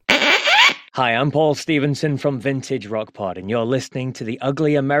was. Hi, I'm Paul Stevenson from Vintage Rock Pod, and you're listening to the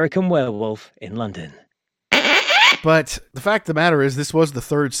Ugly American Werewolf in London. But the fact of the matter is, this was the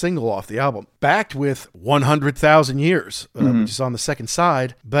third single off the album, backed with 100,000 Years, which is on the second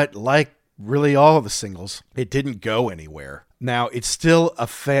side. But like really all of the singles, it didn't go anywhere. Now, it's still a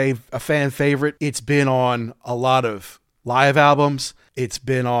fan favorite. It's been on a lot of live albums. It's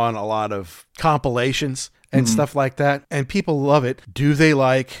been on a lot of compilations and stuff like that. And people love it. Do they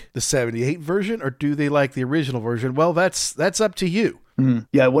like the 78 version or do they like the original version? Well, that's up to you.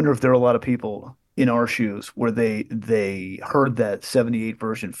 Yeah, I wonder if there are a lot of people in our shoes where they heard that 78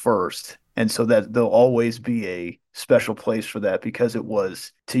 version first, and so that there'll always be a special place for that because it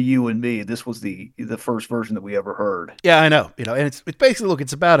was, to you and me, this was the first version that we ever heard. Yeah, I know. And it's basically, look,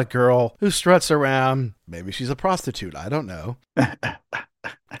 it's about a girl who struts around. Maybe she's a prostitute, I don't know.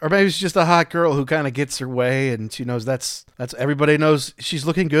 Or maybe she's just a hot girl who kind of gets her way, and she knows that's everybody knows she's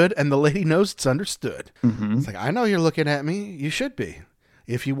looking good, and the lady knows it's understood. It's like, I know you're looking at me, you should be.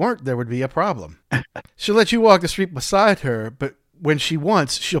 If you weren't, there would be a problem. She'll let you walk the street beside her, but when she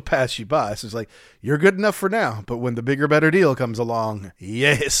wants, she'll pass you by. So it's like, you're good enough for now, but when the bigger, better deal comes along,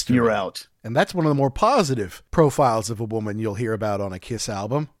 yes, you're out. And that's one of the more positive profiles of a woman you'll hear about on a Kiss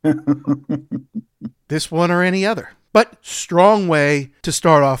album. This one or any other. But strong way to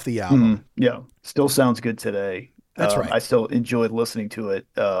start off the album. Yeah, still sounds good today. That's right. I still enjoyed listening to it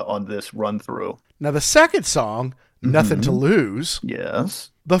on this run through. Now, the second song, Nothing to Lose.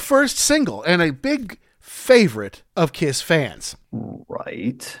 Yes. The first single and a big favorite of Kiss fans.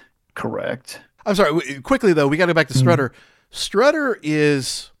 Right. Correct. I'm sorry. Quickly, though, we got to go back to Strutter. Strutter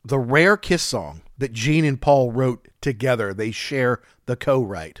is the rare Kiss song that Gene and Paul wrote together. They share the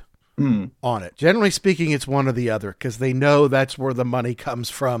co-write on it. Generally speaking, it's one or the other because they know that's where the money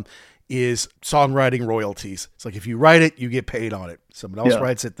comes from, is songwriting royalties. It's like if you write it, you get paid on it. Someone else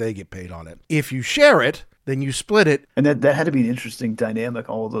writes it, they get paid on it. If you share it, then you split it. And that had to be an interesting dynamic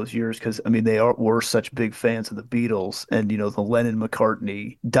all of those years because, I mean, were such big fans of the Beatles and, the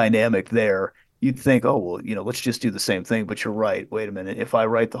Lennon-McCartney dynamic there. You'd think, oh, well, let's just do the same thing. But you're right. Wait a minute. If I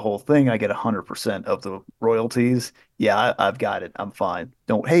write the whole thing, I get 100% of the royalties. Yeah, I've got it. I'm fine.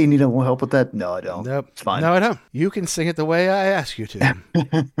 Hey, you need a little help with that? No, I don't. Nope. It's fine. No, I don't. You can sing it the way I ask you to.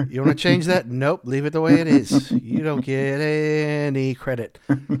 You want to change that? Nope. Leave it the way it is. You don't get any credit.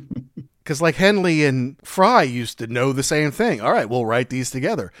 Because like Henley and Fry used to know the same thing. All right, we'll write these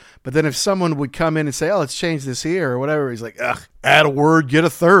together. But then if someone would come in and say, oh, let's change this here or whatever, he's like, ugh, add a word, get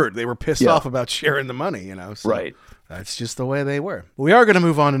a third. They were pissed off about sharing the money, So right. That's just the way they were. We are going to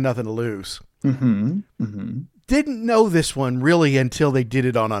move on to Nothing to Lose. Didn't know this one really until they did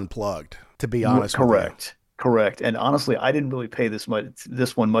it on Unplugged, to be honest with you. Correct. And honestly, I didn't really pay this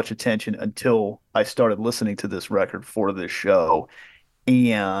one much attention until I started listening to this record for this show.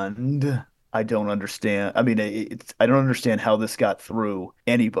 And I don't understand. I mean, I don't understand how this got through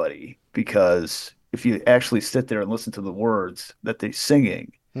anybody, because if you actually sit there and listen to the words that they're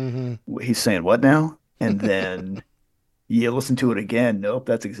singing, he's saying what now? And then you listen to it again. Nope,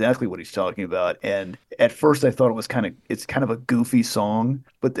 that's exactly what he's talking about. And at first I thought it's kind of a goofy song,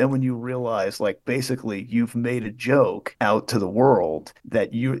 but then when you realize, like, basically you've made a joke out to the world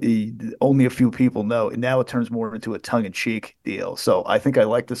that only a few people know, and now it turns more into a tongue-in-cheek deal. So I think I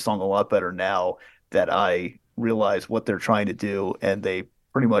like this song a lot better now that I realize what they're trying to do, and they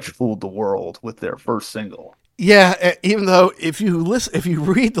pretty much fooled the world with their first single. Yeah, even though if you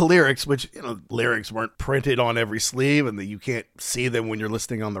read the lyrics, which lyrics weren't printed on every sleeve, and that you can't see them when you're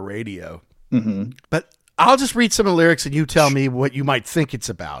listening on the radio. But I'll just read some of the lyrics, and you tell me what you might think it's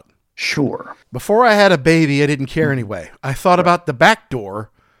about. Sure. Before I had a baby, I didn't care anyway. I thought about the back door.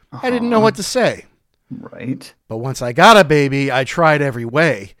 I didn't know what to say. Right. But once I got a baby, I tried every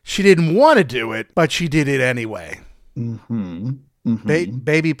way. She didn't want to do it, but she did it anyway.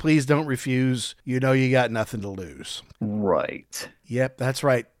 Baby, please don't refuse. You know you got nothing to lose. Right. Yep, that's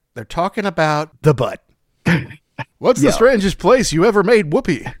right. They're talking about the butt. What's the strangest place you ever made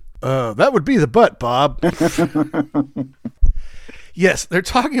whoopee? That would be the butt, Bob. Yes, they're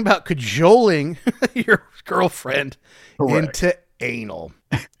talking about cajoling your girlfriend into anal.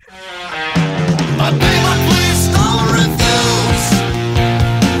 My baby, please don't refuse.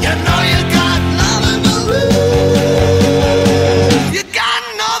 You know you got nothing to lose. You got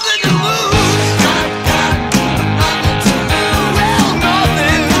nothing to lose. Got nothing to lose. Well,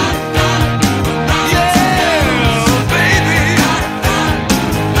 nothing. Yeah, baby.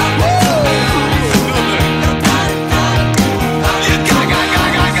 Woo.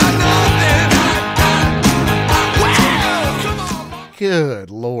 Good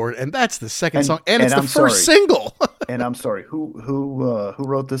Lord. And that's the second song. And it's the I'm first sorry. single. And I'm sorry, who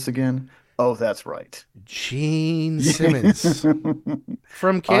wrote this again? Oh, that's right. Gene Simmons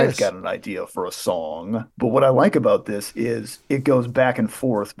from Kiss. I've got an idea for a song. But what I like about this is it goes back and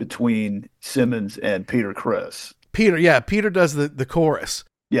forth between Simmons and Peter Criss. Peter does the chorus.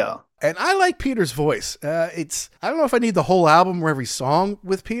 Yeah. And I like Peter's voice. I don't know if I need the whole album or every song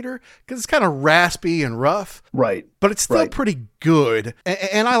with Peter, because it's kind of raspy and rough. Right. But it's still pretty good,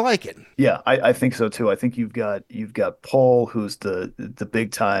 and I like it. Yeah, I think so too. I think you've got Paul, who's the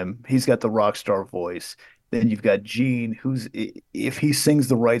big time. He's got the rock star voice. Then you've got Gene, who's, if he sings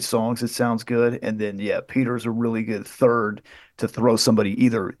the right songs, it sounds good. And then Peter's a really good third to throw somebody,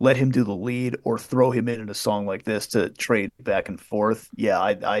 either let him do the lead or throw him in a song like this to trade back and forth. Yeah,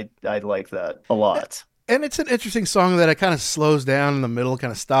 I like that a lot. And it's an interesting song that it kind of slows down in the middle,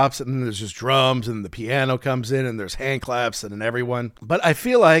 kind of stops, and then there's just drums, and the piano comes in, and there's hand claps, and then everyone. But I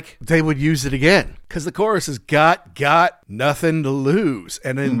feel like they would use it again, because the chorus is got nothing to lose.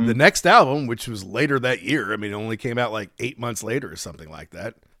 And then the next album, which was later that year, I mean, it only came out like 8 months later or something like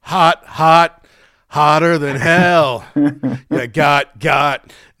that. Hotter than hell. You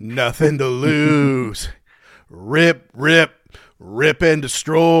got nothing to lose. Rip and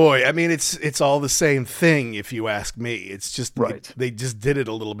destroy. I mean, it's all the same thing, if you ask me. It's just they just did it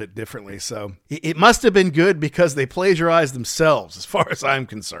a little bit differently. So it must have been good because they plagiarized themselves, as far as I'm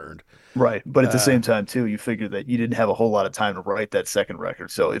concerned. Right, but at the same time too, you figure that you didn't have a whole lot of time to write that second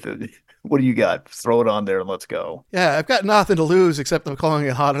record. So what do you got? Throw it on there and let's go. Yeah, I've got nothing to lose except I'm calling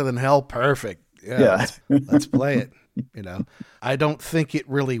it Hotter Than Hell. Perfect. Yeah. Let's play it. I don't think it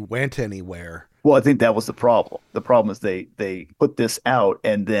really went anywhere. Well, I think that was the problem. The problem is they put this out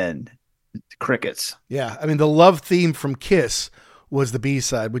and then crickets. Yeah, I mean, the love theme from Kiss was the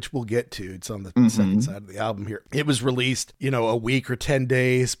B-side, which we'll get to. It's on the second side of the album here. It was released, a week or 10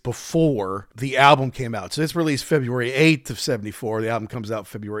 days before the album came out. So it's released February 8th of 74. The album comes out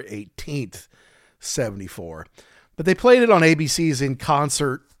February 18th, 74. But they played it on ABC's In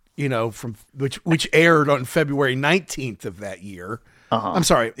Concert, from which aired on February 19th of that year. I'm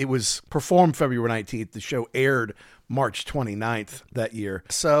sorry, it was performed February 19th. The show aired March 29th that year.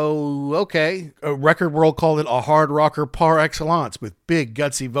 So, okay. A Record World called it a hard rocker par excellence with big,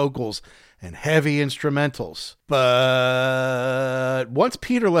 gutsy vocals and heavy instrumentals. But once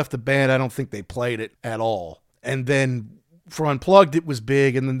Peter left the band, I don't think they played it at all. And then for Unplugged, it was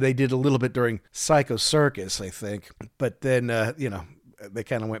big, and then they did a little bit during Psycho Circus, I think. But then, they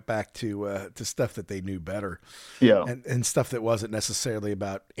kind of went back to stuff that they knew better. Yeah. And stuff that wasn't necessarily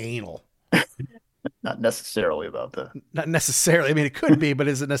about anal. Not necessarily about that. Not necessarily. I mean, it could be, but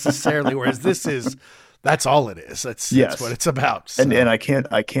is it necessarily? Whereas that's all it is. That's what it's about. So. And I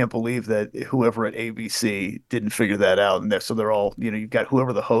can't believe that whoever at ABC didn't figure that out. And so they're all, you've got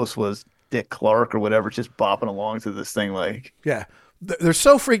whoever the host was, Dick Clark or whatever, just bopping along to this thing like. Yeah. They're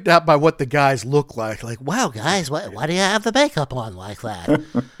so freaked out by what the guys look like. Like, wow, guys, why do you have the makeup on like that?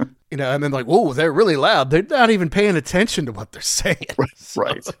 And then like, whoa, they're really loud. They're not even paying attention to what they're saying.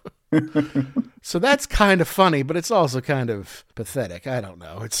 Right. So that's kind of funny, but it's also kind of pathetic. I don't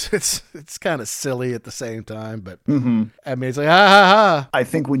know. It's kind of silly at the same time, but I mean, it's like, ha ha ha. I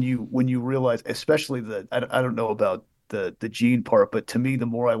think when you realize, especially I don't know about the Gene part, but to me, the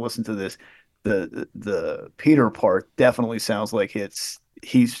more I listen to this, the Peter part definitely sounds like that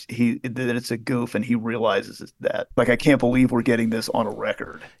it's a goof and he realizes that. Like, I can't believe we're getting this on a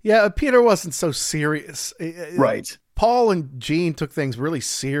record. Yeah, Peter wasn't so serious. Right. Paul and Gene took things really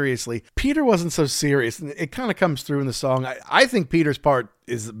seriously. Peter wasn't so serious, and it kind of comes through in the song. I think Peter's part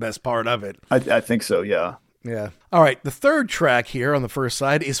is the best part of it. I think so, yeah. Yeah. All right, the third track here on the first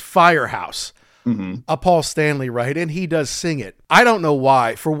side is Firehouse. A Paul Stanley, right? And he does sing it. I don't know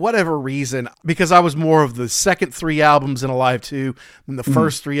why, for whatever reason, because I was more of the second 3 albums in Alive 2 than the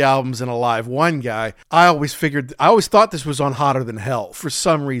first 3 albums in Alive 1 guy. I always thought this was on Hotter Than Hell for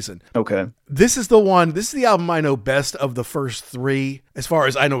some reason. Okay. This is the album I know best of the first 3, as far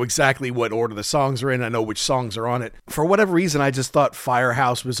as I know exactly what order the songs are in. I know which songs are on it. For whatever reason, I just thought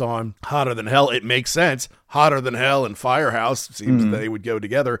Firehouse was on Hotter Than Hell. It makes sense. Hotter Than Hell and Firehouse seems they would go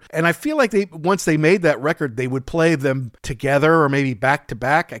together. And I feel like once they made that record, they would play them together or maybe back to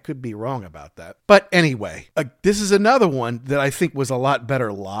back. I could be wrong about that. But anyway, this is another one that I think was a lot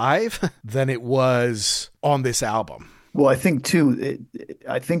better live than it was on this album. Well, I think too,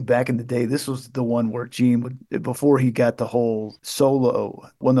 I think back in the day, this was the one where Gene would, before he got the whole solo.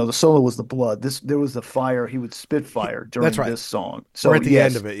 Well, no, the solo was the blood. There was the fire. He would spit fire during this song. So at the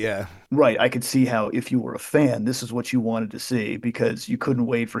end of it, yeah. Right. I could see how if you were a fan, this is what you wanted to see because you couldn't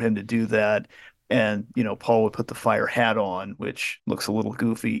wait for him to do that. And, Paul would put the fire hat on, which looks a little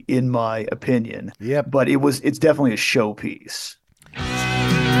goofy in my opinion. Yep. But it's definitely a showpiece.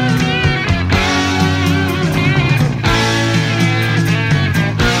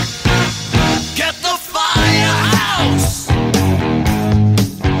 Get the firehouse,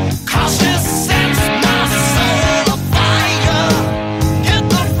 'cause she sets my soul afire. Get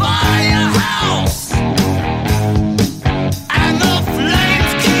the firehouse, and the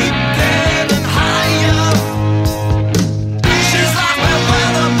flames keep getting higher. She's like my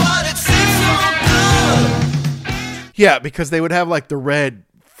weather, but it seems so good. Yeah, because they would have like the red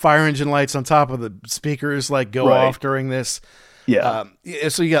fire engine lights on top of the speakers, like go Right. off during this. Yeah.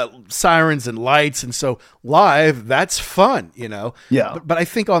 So you got sirens and lights, and so live, that's fun, Yeah. But I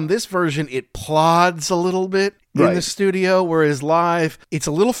think on this version, it plods a little bit in the Right. studio, whereas live, it's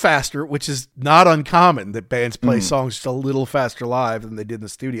a little faster, which is not uncommon that bands play songs just a little faster live than they did in the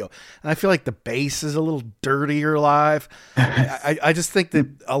studio. And I feel like the bass is a little dirtier live. I just think that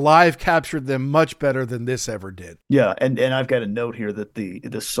a live captured them much better than this ever did. Yeah, and I've got a note here that the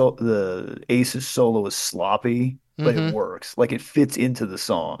Ace's solo is sloppy, but it works. Like, it fits into the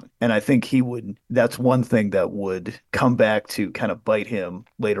song. And I think that's one thing that would come back to kind of bite him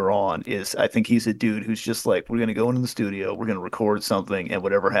later on, is I think he's a dude who's just like, we're going to go into the studio, we're going to record something, and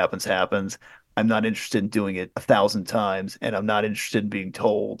whatever happens, happens. I'm not interested in doing it 1,000 times, and I'm not interested in being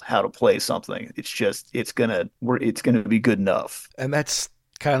told how to play something. It's just, it's gonna be good enough. And that's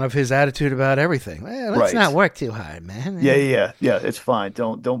kind of his attitude about everything. Let's Right. not work too hard, man. Yeah. It's fine.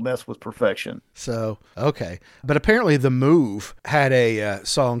 Don't mess with perfection. So, okay. But apparently The Move had a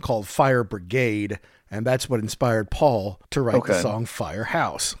song called Fire Brigade, and that's what inspired Paul to write the Okay. song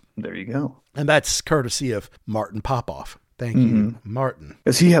Firehouse. There you go. And that's courtesy of Martin Popoff. Thank you, Martin.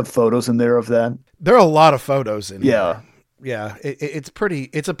 Does he have photos in there of that? There are a lot of photos in Yeah. here. Yeah, it's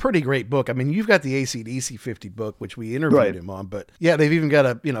a pretty great book. I mean, you've got the AC/DC 50 book, which we interviewed Right. him on, but yeah, they've even got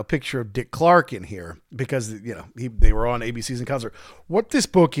a picture of Dick Clark in here because they were on ABC's in concert. What this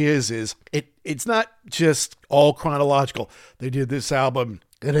book is it's not just all chronological. They did this album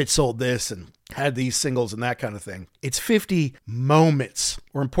and it sold this and had these singles and that kind of thing. It's 50 moments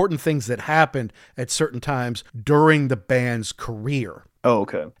or important things that happened at certain times during the band's career. Oh,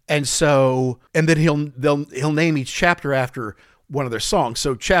 okay. And so, and then he'll name each chapter after one of their songs.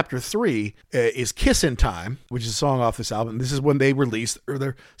 So chapter 3 is Kissin' Time, which is a song off this album. This is when they released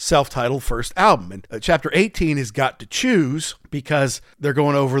their self-titled first album. And chapter 18 is Got to Choose, because they're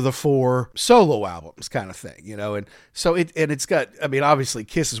going over the 4 solo albums kind of thing, And so it's got, I mean, obviously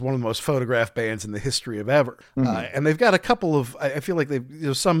Kiss is one of the most photographed bands in the history of ever. And they've got a couple of, I feel like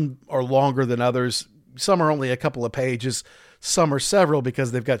some are longer than others. Some are only a couple of pages. Some are several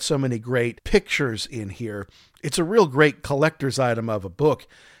because they've got so many great pictures in here. It's a real great collector's item of a book.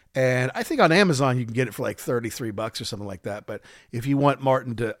 And I think on Amazon you can get it for like $33 or something like that. But if you want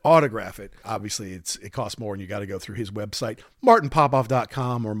Martin to autograph it, obviously it costs more and you got to go through his website,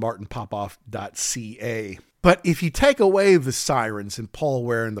 martinpopoff.com or martinpopoff.ca. But if you take away the sirens and Paul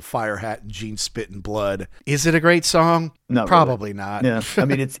wearing the fire hat and Gene spitting blood, is it a great song? Not Probably really. not. Yeah. I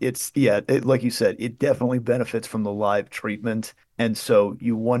mean, like you said, it definitely benefits from the live treatment. And so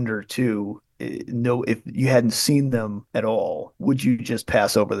you wonder too, if you hadn't seen them at all, would you just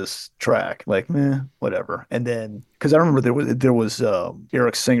pass over this track? Like, whatever. And then, because I remember there was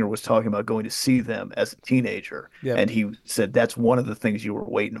Eric Singer was talking about going to see them as a teenager, and he said that's one of the things you were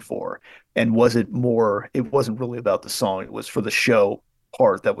waiting for. And it wasn't really about the song; it was for the show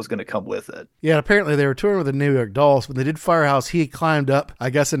part that was going to come with it. Yeah, apparently they were touring with the New York Dolls. When they did Firehouse, he climbed up, I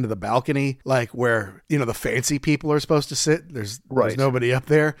guess, into the balcony, like where the fancy people are supposed to sit. There's nobody up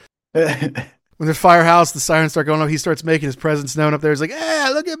there. When there's Firehouse, the sirens start going off. He starts making his presence known up there. He's like,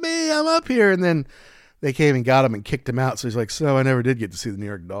 look at me, I'm up here. And then they came and got him and kicked him out. So he's like, so I never did get to see the New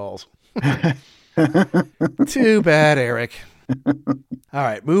York Dolls. Too bad, Eric. All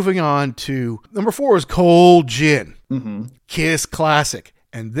right, moving on to number 4 is Cold Gin. Kiss classic.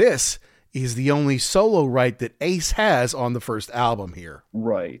 And this is the only solo right that Ace has on the first album here.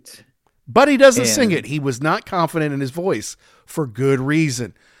 Right. But he doesn't sing it. He was not confident in his voice for good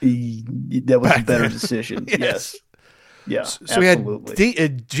reason. That was a better decision. Yes. Yeah, so absolutely. We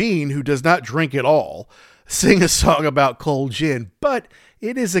had Gene, who does not drink at all, sing a song about cold gin, but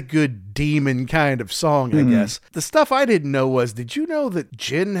it is a good demon kind of song, I guess. The stuff I didn't know was, did you know that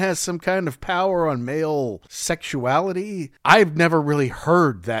gin has some kind of power on male sexuality? I've never really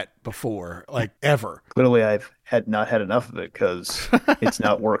heard that before, like ever. Clearly, I've not had enough of it because it's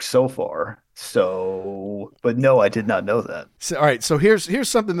not worked so far. So, but no, I did not know that. So, all right, so here's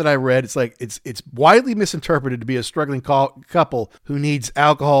something that I read. It's like it's widely misinterpreted to be a struggling couple who needs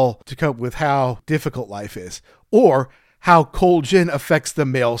alcohol to cope with how difficult life is, or how cold gin affects the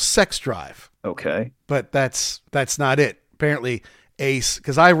male sex drive. Okay. But that's not it. Apparently, Ace,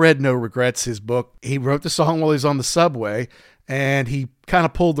 because I read No Regrets, his book, he wrote the song while he was on the subway, and he kind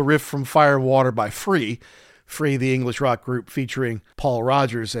of pulled the riff from Fire and Water by Free, the English rock group featuring Paul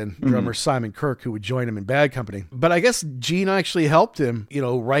Rodgers and drummer Simon Kirke, who would join him in Bad Company. But I guess Gene actually helped him,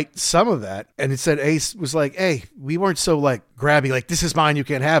 write some of that. And it said Ace was like, hey, we weren't so like grabby, like this is mine, you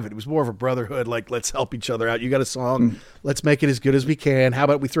can't have it. It was more of a brotherhood, like let's help each other out. You got a song, let's make it as good as we can. How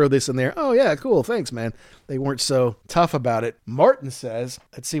about we throw this in there? Oh yeah, cool, thanks, man. They weren't so tough about it. Martin says,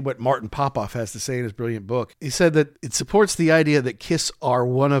 let's see what Martin Popoff has to say in his brilliant book. He said that it supports the idea that Kiss are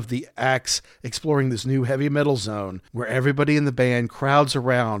one of the acts exploring this new heavy metal zone where everybody in the band crowds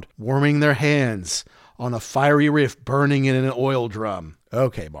around, warming their hands on a fiery riff burning in an oil drum.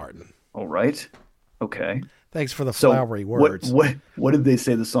 Okay, Martin. All right. Okay. Thanks for the flowery words. What did they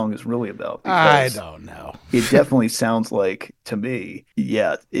say the song is really about? I don't know. It definitely sounds like, to me,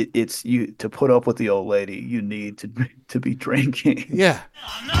 yeah, it's you to put up with the old lady, you need to be drinking. Yeah.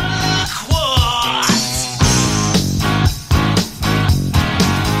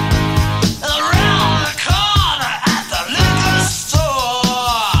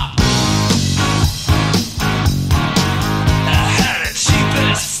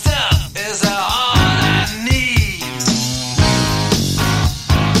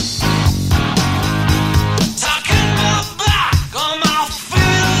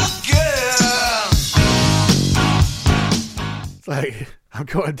 Like, I'm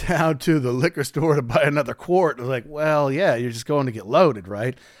going down to the liquor store to buy another quart. I was like, well, yeah, you're just going to get loaded,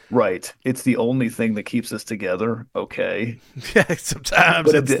 right? Right. It's the only thing that keeps us together. Okay. Yeah,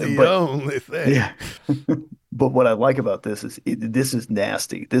 sometimes it's the only thing. Yeah. But what I like about this is this is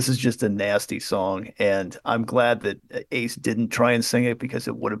nasty. This is just a nasty song. And I'm glad that Ace didn't try and sing it because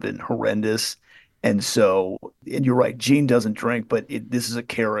it would have been horrendous. And so, and you're right, Gene doesn't drink, but this is a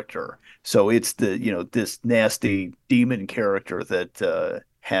character. So it's this nasty demon character that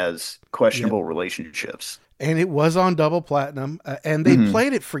has questionable relationships. And it was on double platinum, and they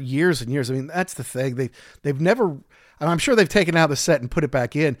played it for years and years. I mean, that's the thing. They've never, and I'm sure they've taken out the set and put it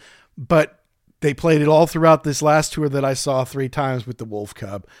back in, but they played it all throughout this last tour that I saw 3 times with the Wolf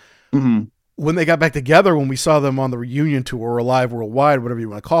Cub. Mm-hmm. When they got back together, when we saw them on the reunion tour or Alive Worldwide, whatever you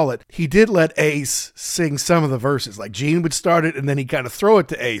want to call it, he did let Ace sing some of the verses. Like Gene would start it and then he'd kind of throw it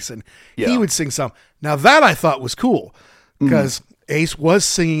to Ace and he would sing some. Now that I thought was cool because Ace was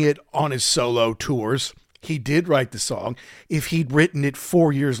singing it on his solo tours. He did write the song. If he'd written it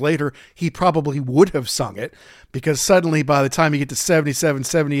 4 years later, he probably would have sung it because suddenly by the time you get to 77,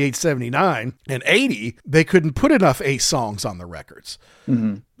 78, 79, and 80, they couldn't put enough Ace songs on the records.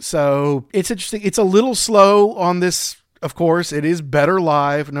 Mm-hmm. So it's interesting. It's a little slow on this. Of course, it is better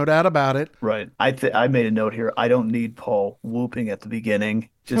live, no doubt about it. Right. I made a note here. I don't need Paul whooping at the beginning.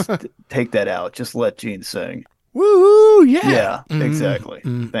 Just take that out. Just let Gene sing. Woo! Yeah. Yeah, exactly.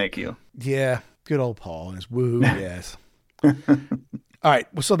 Thank you. Yeah. Good old Paul and his woo, yes. All right,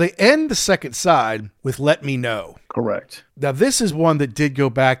 well, so they end the second side with Let Me Know. Correct. Now, this is one that did go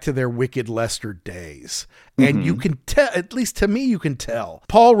back to their Wicked Lester days. And you can tell, at least to me, you can tell.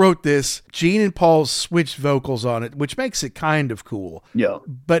 Paul wrote this, Gene and Paul switched vocals on it, which makes it kind of cool. Yeah.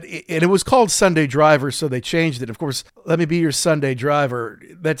 But it was called Sunday Driver, so they changed it. Of course, Let Me Be Your Sunday Driver,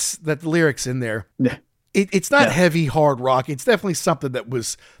 that lyrics in there. Yeah. It's not heavy hard rock. It's definitely something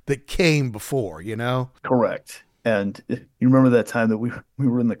that came before, you know? Correct. And you remember that time that we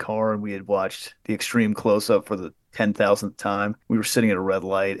were in the car and we had watched the Extreme Close-Up for the 10,000th time? We were sitting at a red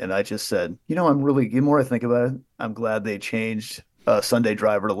light and I just said, the more I think about it, I'm glad they changed Sunday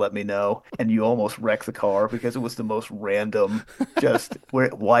Driver to Let Me Know. And you almost wrecked the car because it was the most random,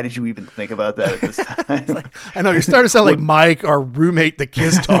 why did you even think about that at this time? I know, you're starting to sound like Mike, our roommate that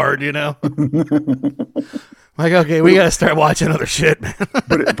kissed hard, you know? Like, okay, we got to start watching other shit, man.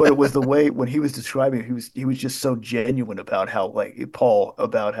 but it was the way when he was describing it, he was just so genuine about how, like Paul,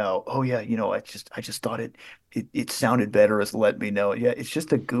 about how, oh yeah, I just thought it sounded better as Let Me Know. Yeah, it's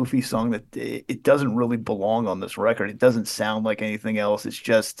just a goofy song that it doesn't really belong on this record. It doesn't sound like anything else. It's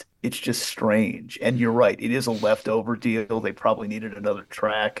just strange. And you're right, it is a leftover deal. They probably needed another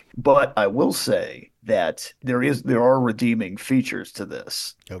track. But I will say that there are redeeming features to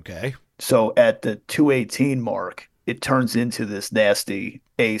this. Okay. So at the 2:18 mark, it turns into this nasty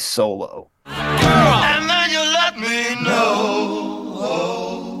Ace solo. And then you let me know.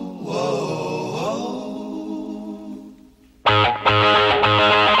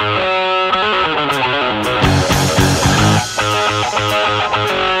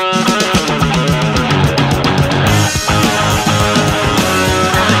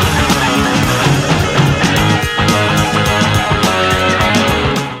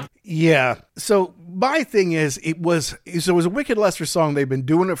 Yeah. So my thing is, it was a Wicked Lester song. They've been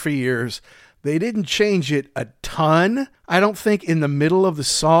doing it for years. They didn't change it a ton, I don't think, in the middle of the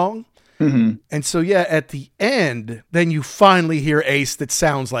song. Mm-hmm. And so, yeah, at the end, then you finally hear Ace that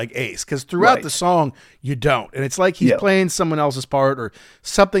sounds like Ace. Because throughout the song, you don't. And it's like he's playing someone else's part or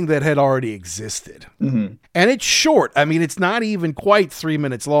something that had already existed. Mm-hmm. And it's short. I mean, it's not even quite 3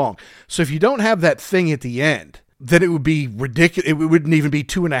 minutes long. So if you don't have that thing at the end, then it would be ridiculous. It wouldn't even be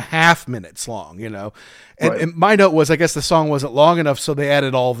 2.5 minutes long, you know? And my note was, I guess the song wasn't long enough, so they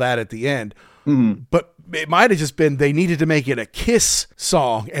added all that at the end. Mm-hmm. But it might have just been they needed to make it a Kiss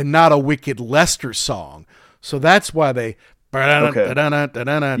song and not a Wicked Lester song. So that's why they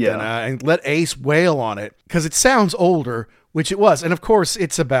and let Ace wail on it, because it sounds older, which it was. And of course,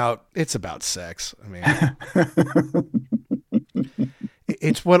 it's about sex. I mean,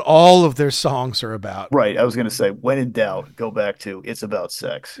 it's what all of their songs are about. Right. I was going to say, when in doubt, go back to it's about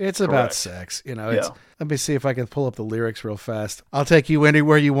sex. It's about sex. You know, let me see if I can pull up the lyrics real fast. I'll take you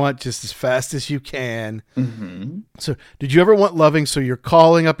anywhere you want just as fast as you can. Mm-hmm. So did you ever want loving? So you're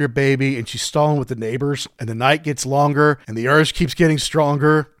calling up your baby and she's stalling with the neighbors and the night gets longer and the urge keeps getting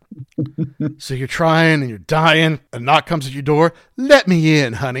stronger. So you're trying and you're dying. A knock comes at your door. Let me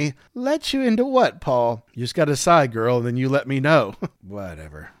in, honey. Let you into what, Paul? You just got to decide, girl, and then you let me know.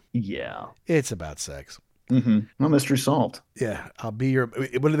 Whatever. Yeah. It's about sex. Mm-hmm. Well, Mystery Salt. Yeah. I'll be your,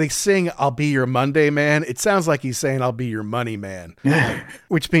 what do they sing? I'll be your Monday man. It sounds like he's saying I'll be your money man,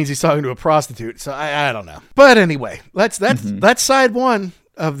 which means he's talking to a prostitute. So I don't know. But anyway, that's side one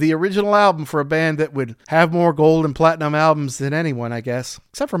of the original album for a band that would have more gold and platinum albums than anyone, I guess,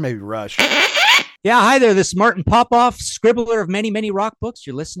 except for maybe Rush. Yeah, hi there. This is Martin Popoff, scribbler of many, many rock books.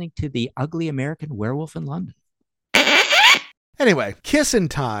 You're listening to The Ugly American Werewolf in London. Anyway, Kissin'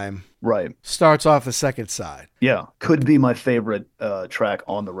 Time starts off the second side. Yeah, could be my favorite track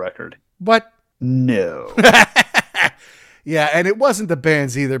on the record. But no. Yeah, and it wasn't the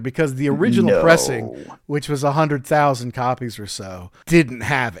band's either, because the original pressing, which was 100,000 copies or so, didn't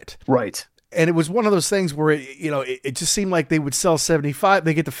have it. Right. And it was one of those things where, it just seemed like they would sell 75,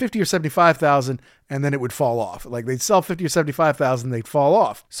 they get to 50 or 75,000, and then it would fall off. Like they'd sell 50 or 75,000, they'd fall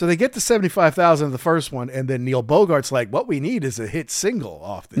off. So they get to 75,000 of the first one, and then Neil Bogart's like, what we need is a hit single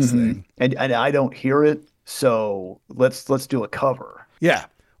off this thing. And I don't hear it, so let's do a cover. Yeah.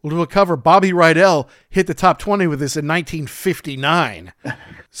 We'll do a cover. Bobby Rydell hit the top 20 with this in 1959.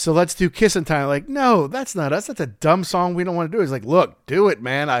 So let's do Kissin' Time. Like, no, that's not us. That's a dumb song we don't want to do. It's like, look, do it,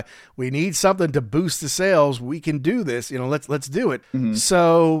 man. We need something to boost the sales. We can do this. Let's do it. Mm-hmm.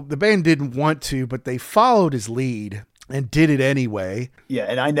 So the band didn't want to, but they followed his lead and did it anyway. Yeah,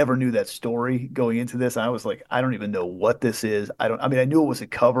 and I never knew that story going into this. I was like, I don't even know what this is. I knew it was a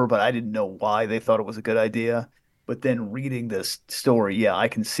cover, but I didn't know why they thought it was a good idea. But then reading this story, yeah, I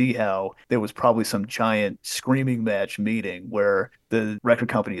can see how there was probably some giant screaming match meeting where the record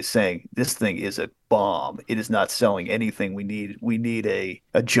company is saying, this thing is a bomb. It is not selling anything. We need a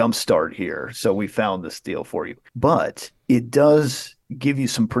jump start here. So we found this deal for you. But it does give you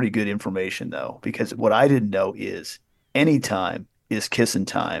some pretty good information, though, because what I didn't know is Anytime is Kissin'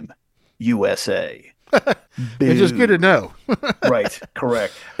 Time, USA. It's just good to know. Right,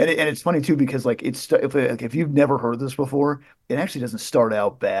 correct. And it's funny too, because like if you've never heard this before, it actually doesn't start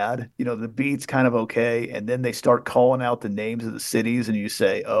out bad. The beat's kind of okay, and then they start calling out the names of the cities, and you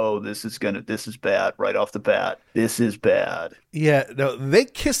say, "Oh, this is bad right off the bat. This is bad." Yeah, no, they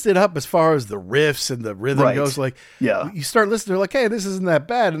kissed it up as far as the riffs and the rhythm goes. Like, yeah, you start listening, they're like, "Hey, this isn't that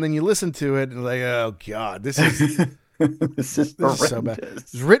bad," and then you listen to it, and like, "Oh God, this is." This is so bad. It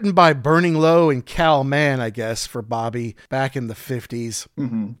was written by Burning Low and Cal Mann, I guess, for Bobby back in the 50s.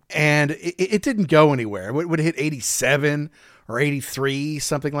 Mm-hmm. And it didn't go anywhere. It would hit 87 or 83,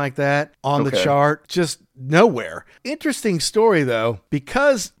 something like that on the chart. Just nowhere. Interesting story, though,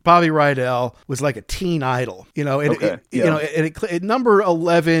 because Bobby Rydell was like a teen idol. It number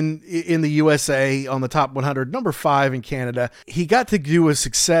 11 in the USA on the top 100, number 5 in Canada. He got to do a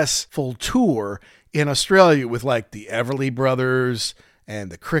successful tour in Australia with like the Everly Brothers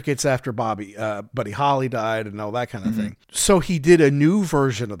and the Crickets after Buddy Holly died and all that kind of thing. So he did a new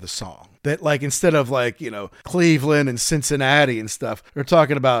version of the song that, like, instead of like, Cleveland and Cincinnati and stuff, they're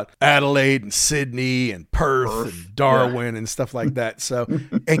talking about Adelaide and Sydney and Perth and Darwin and stuff like that. So,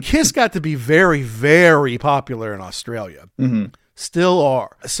 and Kiss got to be very, very popular in Australia. Mm-hmm. Still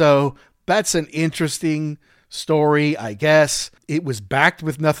are. So that's an interesting story, I guess. It was backed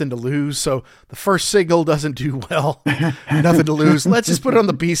with Nothing to Lose, so the first single doesn't do well. Nothing to Lose. Let's just put it on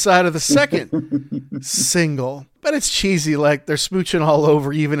the B-side of the second single. But it's cheesy, like they're smooching all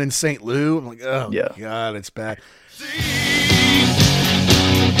over, even in St. Lou. I'm like, oh, God, it's bad.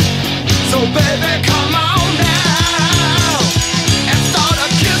 So baby, come on now and start a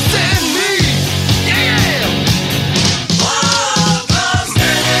kissing me. Yeah. Oh, 'cause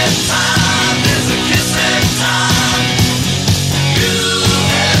anytime is a kissing time.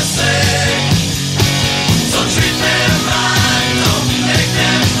 USA. So treat me right, don't make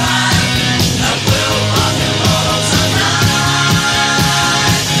me fight. And we'll rock and roll tonight.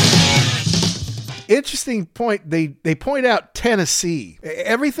 Interesting point. They point out Tennessee.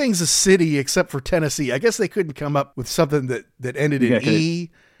 Everything's a city except for Tennessee. I guess they couldn't come up with something that ended in E.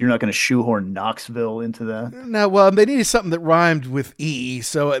 You're not going to shoehorn Knoxville into that? No, well, they needed something that rhymed with E,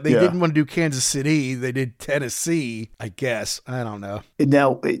 so they didn't want to do Kansas City. They did Tennessee, I guess. I don't know.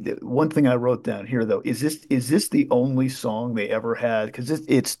 Now, one thing I wrote down here, though, is this the only song they ever had? Because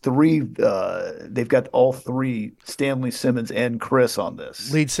it's three, they've got all three, Stanley, Simmons, and Chris on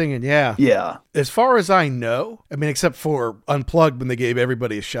this. Lead singing, yeah. Yeah. As far as I know, I mean, except for Unplugged when they gave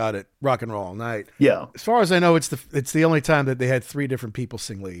everybody a shot at Rock and Roll All Night. Yeah. As far as I know, it's the only time that they had three different people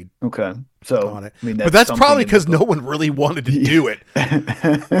sing lead. Okay. So, on it. I mean, but that's probably because no one really wanted to do it.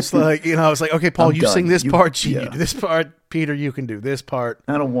 It's like, it's like, okay, Paul, you sing this part, Gene, you do this part, Peter, you can do this part.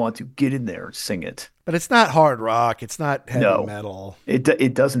 I don't want to get in there and sing it. But it's not hard rock. It's not heavy metal.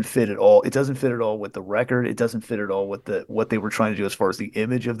 It doesn't fit at all. It doesn't fit at all with the record. It doesn't fit at all with what they were trying to do as far as the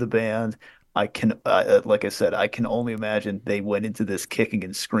image of the band. I can, like I said, I can only imagine they went into this kicking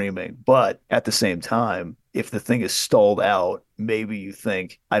and screaming. But at the same time, if the thing is stalled out, maybe you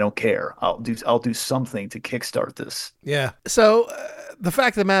think, I don't care. I'll do something to kickstart this. Yeah. So the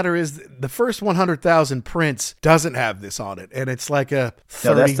fact of the matter is, the first 100,000 prints doesn't have this on it, and it's like a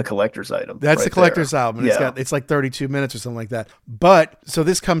 30, no, that's the collector's item. That's right the collector's there. album. Yeah. It's like 32 minutes or something like that. But so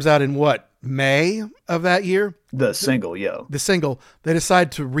this comes out in what? May of that year? The single, yeah. The single. They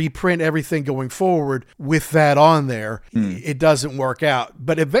decide to reprint everything going forward with that on there. It doesn't work out.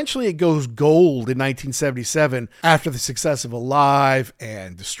 But eventually it goes gold in 1977 after the success of Alive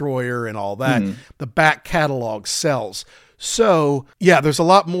and Destroyer and all that. The back catalog sells. So, yeah, there's a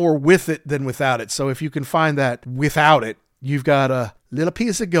lot more with it than without it. So if you can find that without it, you've got a little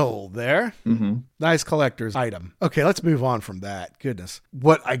piece of gold there. Nice collector's item. Okay, let's move on from that. Goodness.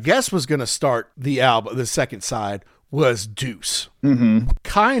 What I guess was going to start the album, the second side, was Deuce.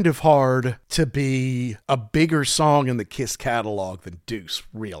 Kind of hard to be a bigger song in the Kiss catalog than Deuce,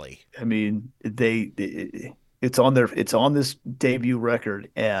 really. I mean, it's on this debut record,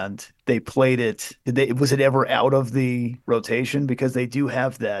 and they played it. Was it ever out of the rotation? Because they do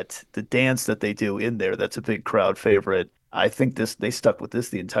have the dance that they do in there. That's a big crowd favorite. I think they stuck with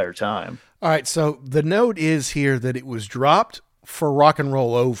this the entire time. All right. So the note is here that it was dropped for Rock and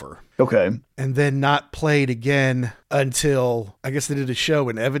Roll Over. Okay. And then not played again until, I guess they did a show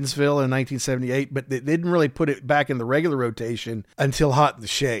in Evansville in 1978, but they didn't really put it back in the regular rotation until Hot in the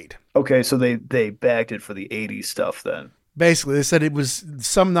Shade. Okay. So they bagged it for the 80s stuff then. Basically, they said it was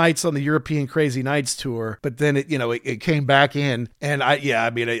some nights on the European Crazy Nights tour, but then it came back in, and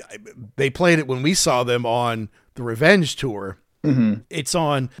they played it when we saw them on the Revenge tour. It's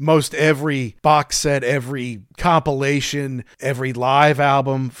on most every box set, every compilation, every live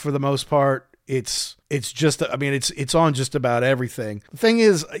album for the most part. It's on just about everything. The thing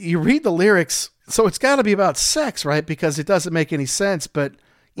is, you read the lyrics, so it's got to be about sex, right? Because it doesn't make any sense, but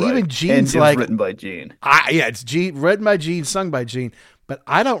even Gene's and written by Gene. It's Gene, written by Gene, sung by Gene, but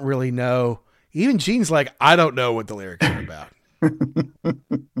I don't really know. Even Gene's like, I don't know what the lyrics are about.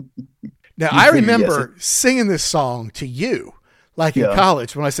 Now, I remember singing this song to you, like in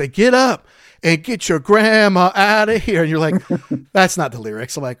college, when I say, get up and get your grandma out of here. And you're like, that's not the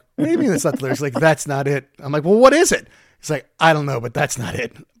lyrics. I'm like, what do you mean that's not the lyrics? Like, that's not it. I'm like, well, what is it? It's like, I don't know, but that's not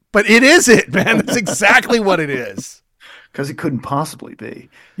it. But it is it, man. That's exactly what it is. Because it couldn't possibly be.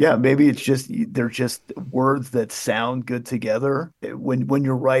 Yeah, maybe they're just words that sound good together. When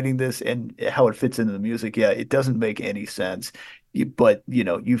you're writing this and how it fits into the music, it doesn't make any sense. But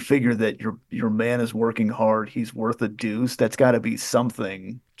you figure that your man is working hard. He's worth a deuce. That's got to be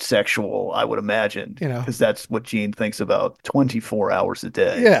something sexual, I would imagine. Because that's what Gene thinks about 24 hours a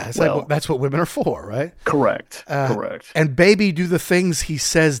day. Yeah, it's like that's what women are for, right? Correct. Correct. And baby, do the things he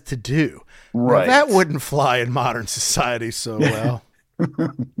says to do. Right. Now, that wouldn't fly in modern society so well.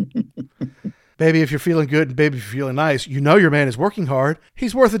 Baby, if you're feeling good, and baby, if you're feeling nice, your man is working hard.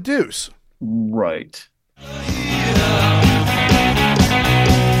 He's worth a deuce. Right.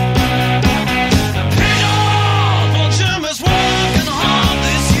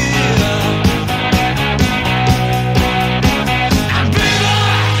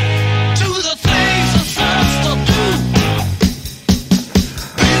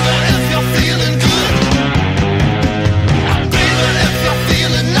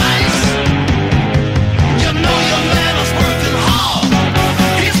 Feeling nice.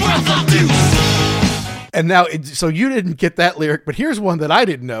 And now, so you didn't get that lyric, but here's one that I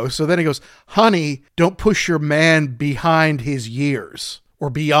didn't know. So then he goes, honey, don't push your man behind his years or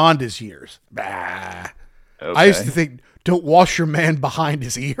beyond his years. Bah. Okay. I used to think, don't wash your man behind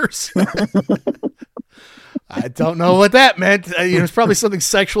his ears. I don't know what that meant. It's probably something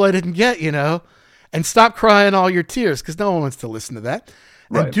sexual I didn't get, And stop crying all your tears, because no one wants to listen to that.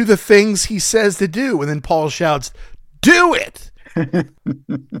 Right. And do the things he says to do. And then Paul shouts, do it.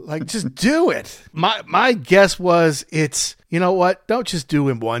 Like, just do it. My guess was it's, you know what? Don't just do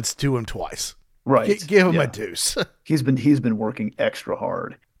him once, do him twice. Right. Give him a deuce. He's been working extra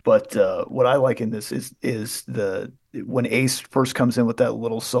hard. But what I like in this is when Ace first comes in with that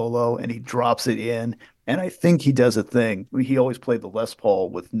little solo and he drops it in, and I think he does a thing. He always played the Les Paul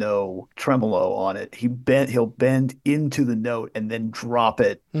with no tremolo on it. He'll bend into the note and then drop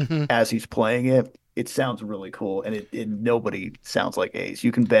it as he's playing it. It sounds really cool, and nobody sounds like Ace.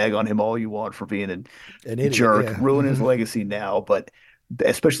 You can bag on him all you want for being an idiot, jerk, ruin his legacy now, but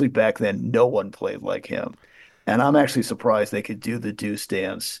especially back then, no one played like him. And I'm actually surprised they could do the deuce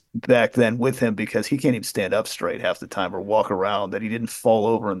dance back then with him, because he can't even stand up straight half the time or walk around. That he didn't fall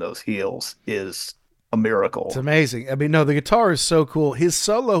over in those heels is a miracle. It's amazing. I mean, no, the guitar is so cool. His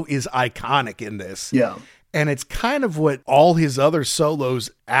solo is iconic in this. Yeah. And it's kind of what all his other solos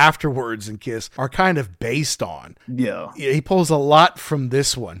afterwards in Kiss are kind of based on. Yeah. He pulls a lot from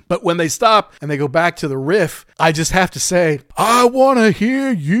this one. But when they stop and they go back to the riff, I just have to say, I want to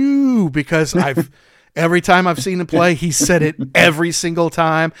hear you, because every time I've seen him play, he said it every single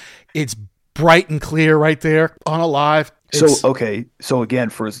time. It's bright and clear right there on a live. So again,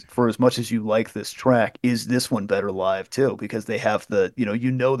 for as much as you like this track, is this one better live too? Because they have they're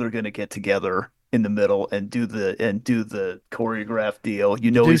going to get together in the middle and do the choreographed deal.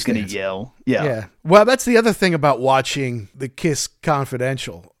 He's going to yell. Yeah. Well, that's the other thing about watching the Kiss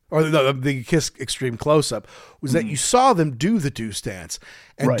Confidential, or the Kiss Extreme Close-Up, was that you saw them do the deuce dance.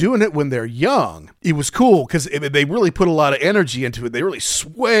 And doing it when they're young, it was cool, because they really put a lot of energy into it. They really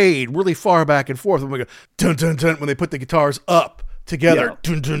swayed really far back and forth. When we go, dun, dun, dun, when they put the guitars up together,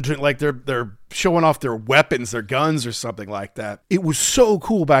 dun, dun, dun, like they're showing off their weapons, their guns or something like that. It was so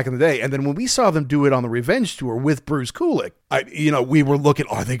cool back in the day. And then when we saw them do it on the Revenge tour with Bruce Kulick, we were looking,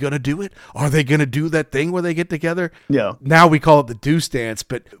 are they going to do it? Are they going to do that thing where they get together? Yeah. Now we call it the deuce dance,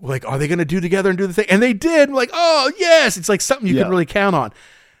 but like, are they going to do together and do the thing? And they did. We're like, oh yes, it's like something you can really count on.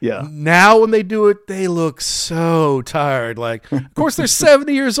 Yeah. Now when they do it, they look so tired. Like, of course, they're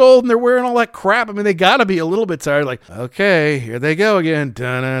 70 years old and they're wearing all that crap. I mean, they got to be a little bit tired. Like, okay, here they go again.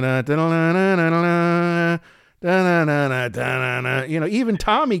 Even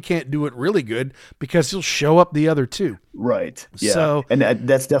Tommy can't do it really good, because he'll show up the other two. Right. Yeah. So, and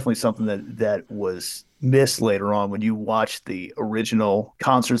that's definitely something that was missed later on when you watch the original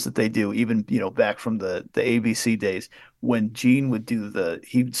concerts that they do, even back from the ABC days, when Gene would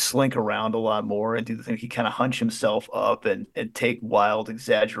he'd slink around a lot more and do the thing. He kind of hunch himself up and take wild,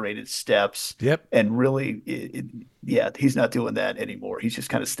 exaggerated steps. Yep. And really, he's not doing that anymore. He just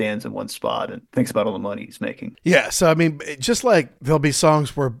kind of stands in one spot and thinks about all the money he's making. Yeah. So, I mean, just like there'll be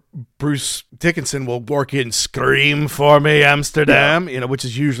songs where Bruce Dickinson will work in Scream for Me, Amsterdam, which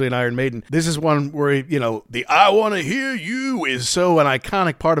is usually an Iron Maiden. This is one where, the I Want to Hear You is so an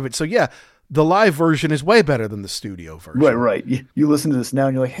iconic part of it. So, yeah, the live version is way better than the studio version. Right. You listen to this now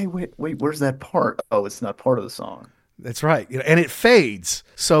and you're like, hey, wait, where's that part? Oh, it's not part of the song. That's right. And it fades.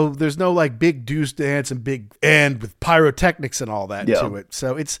 So there's no like big deuce dance and big end with pyrotechnics and all that to it.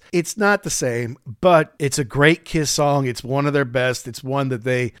 So it's not the same, but it's a great Kiss song. It's one of their best. It's one that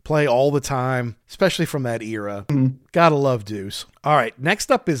they play all the time, especially from that era. Gotta love Deuce. All right.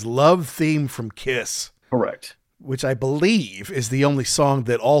 Next up is Love Theme from Kiss. Correct. Which I believe is the only song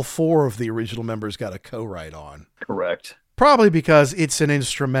that all four of the original members got a co-write on. Correct. Probably because it's an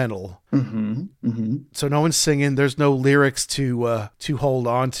instrumental. So no one's singing. There's no lyrics to hold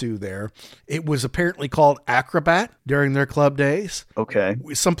on to there. It was apparently called Acrobat during their club days. Okay.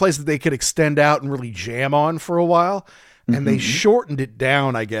 Some place that they could extend out and really jam on for a while. And they shortened it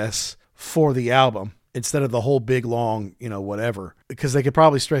down, I guess, for the album, instead of the whole big long, whatever, because they could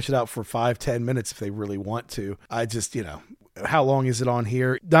probably stretch it out for 5-10 minutes if they really want to. I just, how long is it on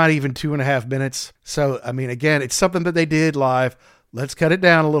here? Not even 2.5 minutes. So, I mean, again, it's something that they did live. Let's cut it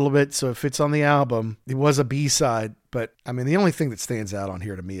down a little bit so it fits on the album. It was a B-side, but I mean, the only thing that stands out on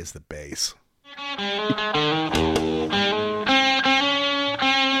here to me is the bass.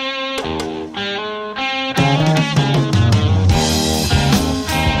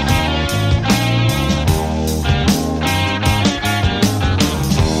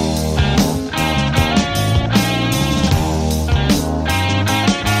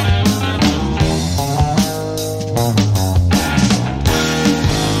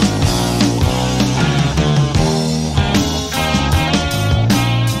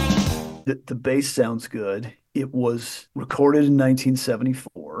 the bass sounds good. It was recorded in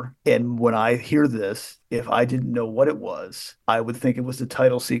 1974. And when I hear this, if I didn't know what it was, I would think it was the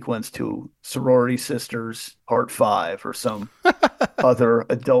title sequence to Sorority Sisters Part 5 or some other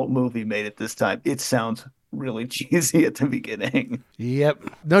adult movie made at this time. It sounds really cheesy at the beginning. Yep.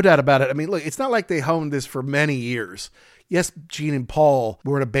 No doubt about it. I mean, look, it's not like they honed this for many years. Yes, Gene and Paul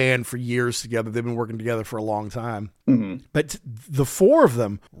were in a band for years together. They've been working together for a long time. Mm-hmm. But the four of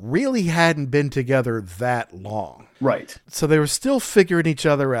them really hadn't been together that long. Right. So they were still figuring each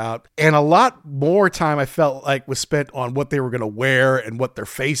other out. And a lot more time I felt like was spent on what they were going to wear and what their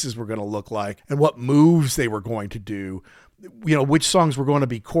faces were going to look like and what moves they were going to do. You know, which songs were going to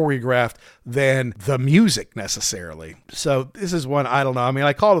be choreographed than the music necessarily. So this is one, I don't know. I mean,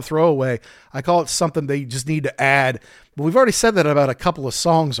 I call it a throwaway. I call it something they just need to add. But we've already said that about a couple of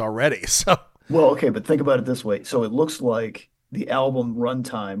songs already. So, well, okay, but think about it this way. So it looks like the album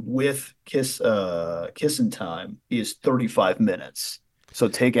runtime with Kissin' Time is 35 minutes. So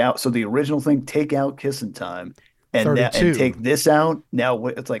the original thing, take out Kissin' Time. And take this out. Now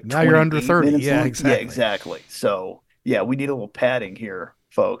it's like now you're under 30. Yeah, long. exactly. Yeah, exactly. So yeah, we need a little padding here,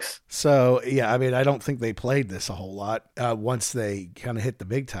 folks. So, yeah, I mean, I don't think they played this a whole lot once they kind of hit the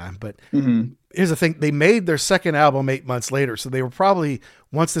big time. But here's the thing. They made their second album 8 months later. So they were probably,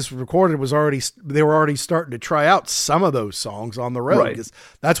 once this was recorded, they were already starting to try out some of those songs on the road. Right. Because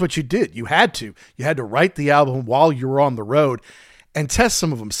that's what you did. You had to write the album while you were on the road and test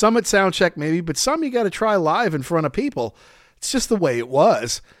some of them. Some at soundcheck maybe, but some you got to try live in front of people. It's just the way it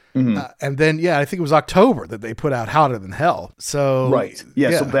was. And then, I think it was October that they put out Hotter Than Hell. So, right.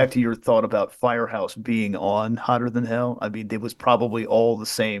 Yeah. So back to your thought about Firehouse being on Hotter Than Hell. I mean, it was probably all the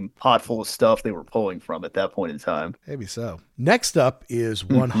same pot full of stuff they were pulling from at that point in time. Maybe so. Next up is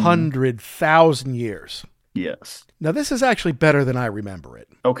 100,000 Years. Yes. Now, this is actually better than I remember it.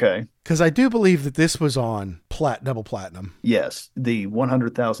 Okay. Because I do believe that this was on double platinum. Yes. The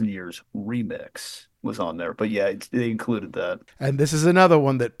 100,000 Years remix was on there, but yeah, they included that. And this is another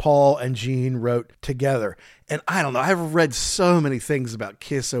one that Paul and Gene wrote together. And I don't know, I've read so many things about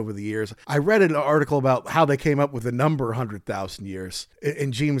Kiss over the years. I read an article about how they came up with the number 100,000 years.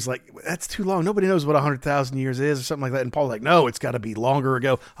 And Gene was like, that's too long. Nobody knows what 100,000 years is or something like that. And Paul's like, no, it's got to be longer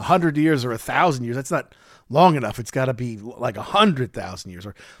ago. 100 years or 1,000 years. That's not long enough. It's got to be like 100,000 years.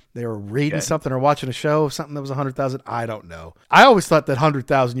 Or they were reading something or watching a show of something that was 100,000. I don't know. I always thought that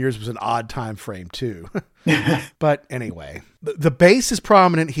 100,000 years was an odd time frame too. But anyway, the bass is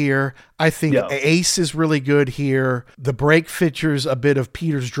prominent here. I think Ace is really good here. The break features a bit of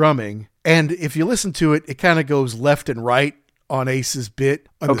Peter's drumming. And if you listen to it, it kind of goes left and right on Ace's bit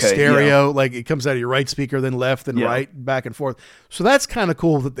on the stereo. Like it comes out of your right speaker, then left and right, back and forth. So that's kind of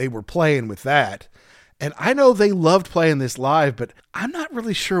cool that they were playing with that. And I know they loved playing this live, but I'm not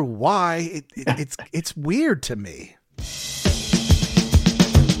really sure why. It's weird to me.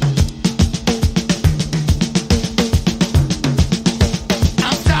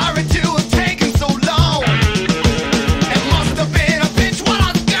 I'm sorry to have taken so long. It must have been a bitch while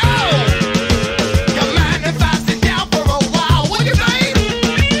I go. You mind if I sit down for a while? What you think?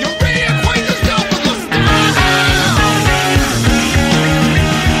 You reacquaint yourself with my style.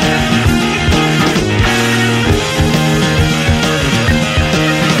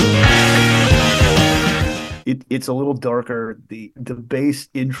 It's a little darker. The bass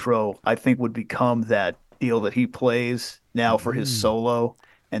intro, I think, would become that deal that he plays now for his solo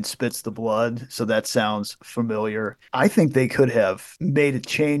and spits the blood. So that sounds familiar. I think they could have made a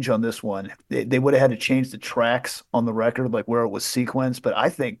change on this one. They would have had to change the tracks on the record, like where it was sequenced. But I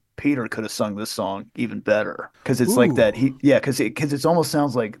think Peter could have sung this song even better because it's like that. Because it almost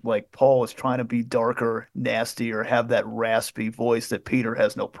sounds like Paul is trying to be darker, nasty, or have that raspy voice that Peter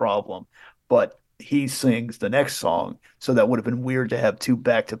has no problem. But he sings the next song, so that would have been weird to have two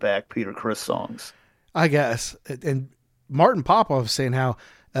back-to-back Peter Criss songs. I guess. And Martin Popoff is saying how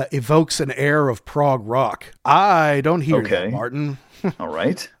evokes an air of prog rock. I don't hear that, Martin. All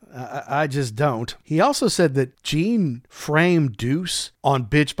right. I just don't. He also said that Gene framed Deuce on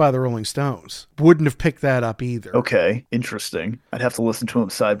Bitch by the Rolling Stones. Wouldn't have picked that up either. Okay, interesting. I'd have to listen to them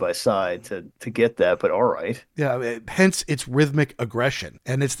side by side to get that, but all right. Yeah, hence its rhythmic aggression.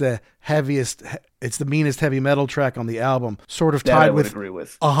 And it's the meanest heavy metal track on the album, sort of tied with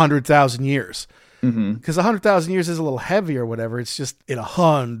 100,000 Years. Because 100,000 years is a little heavy or whatever. It's just in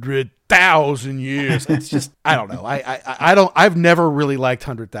 100,000 years. It's just, I don't know. I've never really liked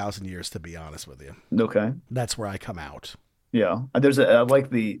 100,000 years, to be honest with you. Okay. That's where I come out. Yeah. I like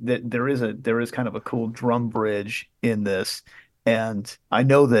there is kind of a cool drum bridge in this. And I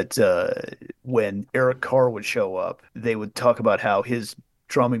know that when Eric Carr would show up, they would talk about how his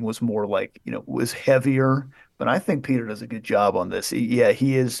drumming was more like, was heavier. But I think Peter does a good job on this. Yeah,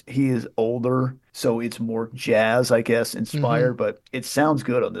 he is older, so it's more jazz, I guess, inspired, but it sounds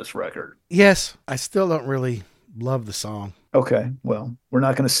good on this record. Yes, I still don't really love the song. Okay, well, we're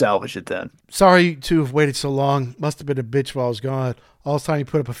not going to salvage it then. Sorry to have waited so long. Must have been a bitch while I was gone. All this time you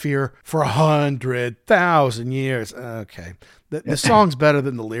put up a fear for 100,000 years. Okay. The song's better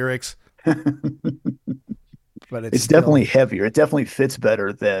than the lyrics. But it's definitely heavier. It definitely fits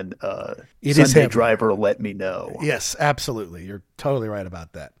better than Sunday Driver, Let Me Know. Yes, absolutely. You're totally right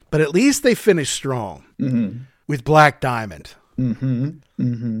about that. But at least they finished strong with Black Diamond.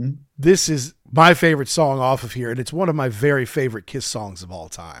 This is my favorite song off of here, and it's one of my very favorite Kiss songs of all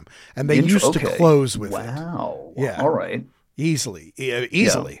time. And they used to close with it. Wow. Yeah. All right. Easily.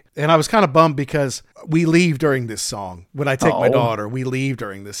 And I was kind of bummed because we leave during this song. When I take my daughter, we leave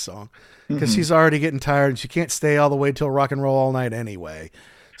during this song because she's already getting tired and she can't stay all the way till rock and roll all night anyway.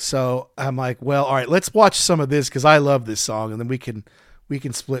 So I'm like, well, all right, let's watch some of this because I love this song, and then we can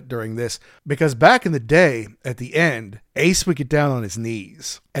split during this. Because back in the day, at the end, Ace would get down on his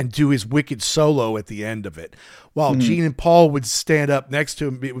knees and do his wicked solo at the end of it, while Gene and Paul would stand up next to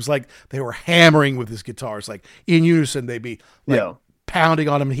him. It was like they were hammering with his guitars, like in unison. They'd be like pounding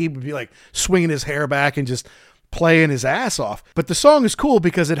on him, and he would be like swinging his hair back and just playing his ass off. But the song is cool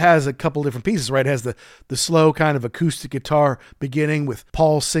because it has a couple different pieces, right? It has the slow kind of acoustic guitar beginning with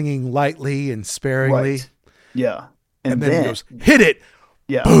Paul singing lightly and sparingly. Right. Yeah. And then it goes, hit it.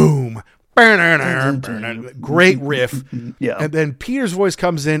 Yeah. Boom. Great riff. Yeah. And then Peter's voice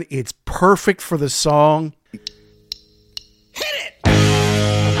comes in. It's perfect for the song.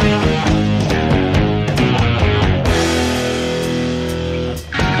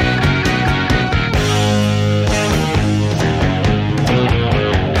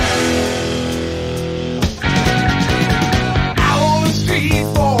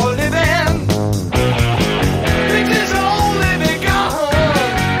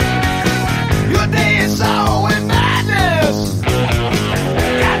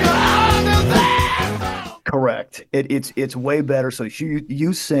 Correct. It's way better. So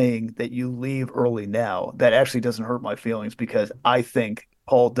you saying that you leave early now, that actually doesn't hurt my feelings because I think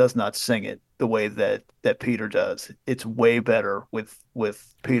Paul does not sing it the way that Peter does. It's way better with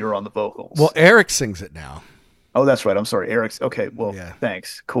Peter on the vocals. Well, Eric sings it now. Oh, that's right. I'm sorry. Eric's okay. Well,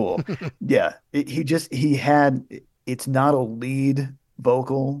 thanks. Cool. Yeah. It's not a lead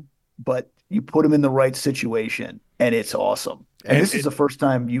vocal, but you put him in the right situation and it's awesome. And this is the first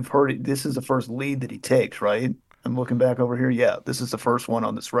time you've heard it. This is the first lead that he takes, right? I'm looking back over here. Yeah, this is the first one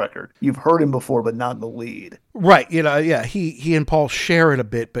on this record. You've heard him before, but not in the lead. Right. He and Paul share it a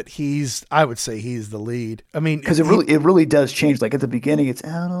bit, but I would say he's the lead. I mean, because it really does change. Like at the beginning, it's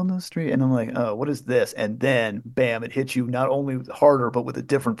out on the street, and I'm like, oh, what is this? And then, bam, it hits you not only harder, but with a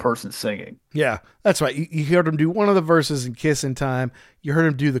different person singing. Yeah, that's right. You heard him do one of the verses in Kiss in Time. You heard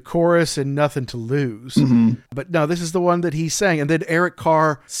him do the chorus in Nothing to Lose. But no, this is the one that he sang. And then Eric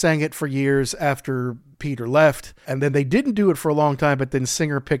Carr sang it for years after Peter left. And then they didn't do it for a long time, but then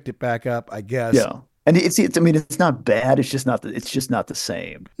Singer picked it back up, I guess. Yeah. And it's not bad. It's just not the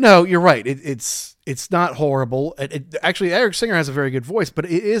same. No, you're right. It's not horrible. Actually, Eric Singer has a very good voice, but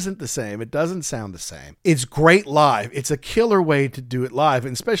it isn't the same. It doesn't sound the same. It's great live. It's a killer way to do it live,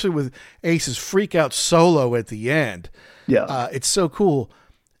 and especially with Ace's freak out solo at the end. Yeah. It's so cool.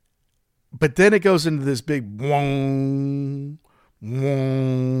 But then it goes into this big wong,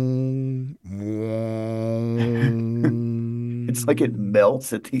 wong, wong. It's like it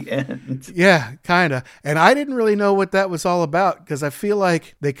melts at the end. Yeah, kind of. And I didn't really know what that was all about because I feel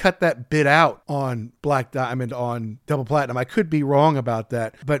like they cut that bit out on Black Diamond on Double Platinum. I could be wrong about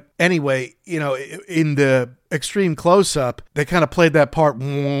that. But anyway, in the extreme close-up, they kind of played that part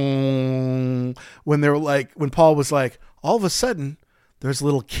when they were like, when Paul was like, all of a sudden, there's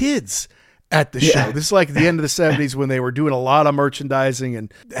little kids at the show. This is like the end of the 70s when they were doing a lot of merchandising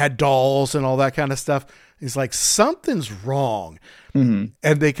and had dolls and all that kind of stuff. It's like, something's wrong. And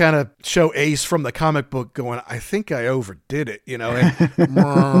they kind of show Ace from the comic book going, I think I overdid it, and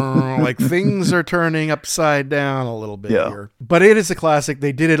like things are turning upside down a little bit here. But it is a classic.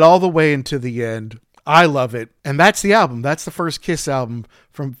 They did it all the way into the end. I love it. And that's the album. That's the first Kiss album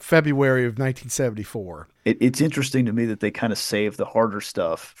from February of 1974. It's interesting to me that they kind of saved the harder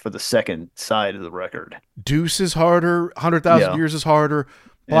stuff for the second side of the record. Deuce is harder. 100,000 Years is harder.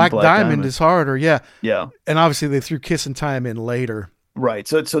 Black Diamond is harder. Yeah. Yeah. And obviously they threw Kiss in Time in later. Right.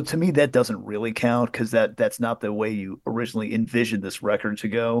 So to me, that doesn't really count because that's not the way you originally envisioned this record to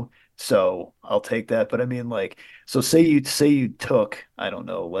go. So I'll take that. But I mean, like, so say you took, I don't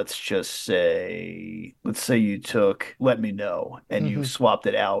know, let's say you took Let Me Know and you Mhm. swapped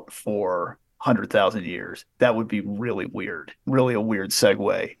it out for 100,000 Years. That would be really weird, really a weird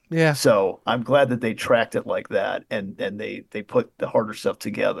segue. Yeah. So I'm glad that they tracked it like that and they put the harder stuff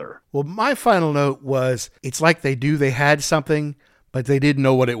together. Well, my final note was it's like they had something, but they didn't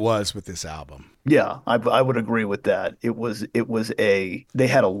know what it was with this album. Yeah, I would agree with that. They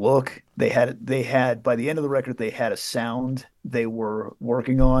had a look. They had by the end of the record they had a sound they were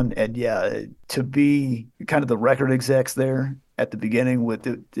working on, and yeah, to be kind of the record execs there at the beginning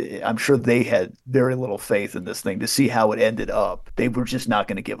I'm sure they had very little faith in this thing to see how it ended up. They were just not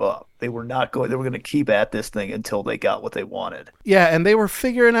going to give up. They were going to keep at this thing until they got what they wanted. Yeah, and they were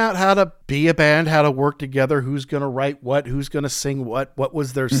figuring out how to be a band, how to work together, who's going to write what, who's going to sing what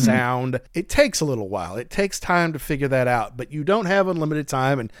was their sound. It takes a little while. It takes time to figure that out, but you don't have unlimited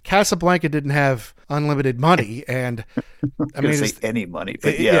time, and Casablanca didn't have unlimited money, and I mean, say any money,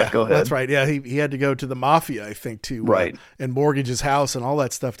 but yeah, go ahead. That's right. Yeah, he had to go to the mafia, I think, to right, and mortgage his house and all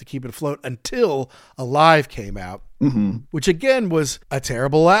that stuff to keep it afloat until Alive came out. Mm-hmm. Which again was a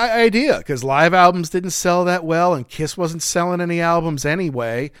terrible idea because live albums didn't sell that well and Kiss wasn't selling any albums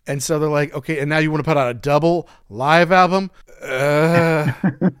anyway. And so they're like, okay, and now you want to put out a double live album? But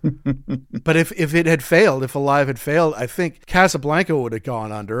if it had failed, if Alive had failed, I think Casablanca would have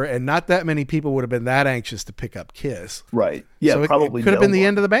gone under and not that many people would have been that anxious to pick up Kiss. Right. Yeah, so probably it could have been the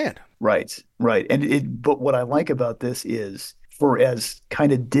end of the band. Right. Right. But what I like about this is for as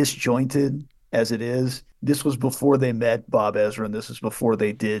kind of disjointed as it is, this was before they met Bob Ezra, and this was before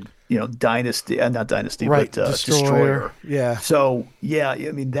they did, Dynasty, not Dynasty, right, but Destroyer. Yeah. So yeah,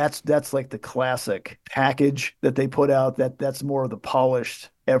 I mean that's like the classic package that they put out. That's more of the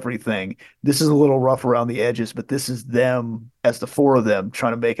polished everything. This is a little rough around the edges, but this is them as the four of them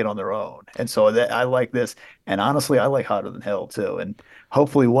trying to make it on their own. And so I like this, and honestly, I like Hotter Than Hell too. And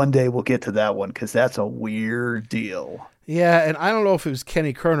hopefully one day we'll get to that one because that's a weird deal. Yeah, and I don't know if it was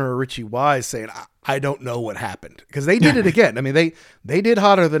Kenny Kerner or Richie Wise saying, I don't know what happened. Because they did it again. I mean, they did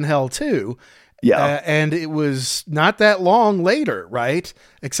Hotter Than Hell too. Yeah. And it was not that long later, right?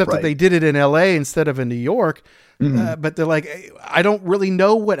 Except that they did it in L.A. instead of in New York. Mm-hmm. But they're like, I don't really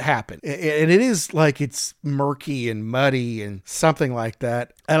know what happened. And it is like it's murky and muddy and something like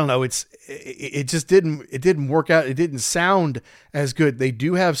that. I don't know. It just didn't work out. It didn't sound as good. They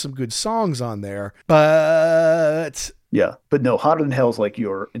do have some good songs on there, but... Yeah, but no, Hotter Than Hell's like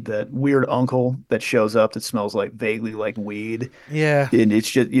that weird uncle that shows up that smells like vaguely like weed. Yeah. And it's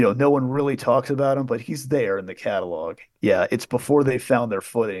just, no one really talks about him, but he's there in the catalog. Yeah, it's before they found their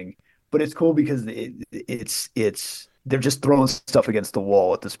footing. But it's cool because it's they're just throwing stuff against the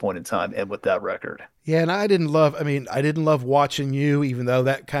wall at this point in time and with that record. Yeah, and I didn't love Watching You, even though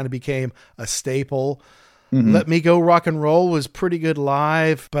that kind of became a staple. Mm-hmm. Let Me Go Rock and Roll was pretty good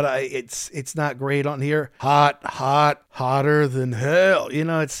live, but it's not great on here. Hotter Than Hell.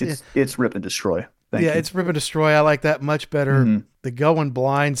 It's Rip and Destroy. Thank you. It's Rip and Destroy. I like that much better. Mm-hmm. The Going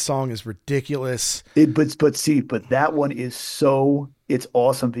Blind song is ridiculous. But that one is it's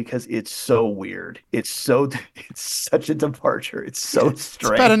awesome because it's so weird. It's such a departure. It's so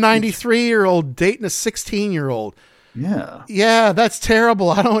strange. It's about a 93-year-old dating a 16-year-old. Yeah. Yeah, that's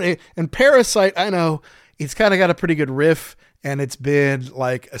terrible. And Parasite, I know it's kind of got a pretty good riff and it's been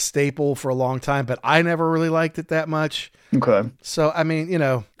like a staple for a long time, but I never really liked it that much. Okay. So, I mean,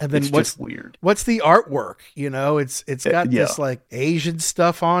 and then it's just weird. What's the artwork? It's got this like Asian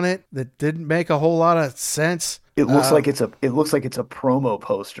stuff on it that didn't make a whole lot of sense. It looks like it's a promo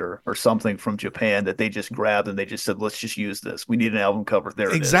poster or something from Japan that they just grabbed and they just said, let's just use this. We need an album cover.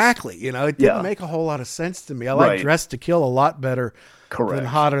 There exactly. It is. It didn't make a whole lot of sense to me. I like Dress to Kill a lot better. Correct. Than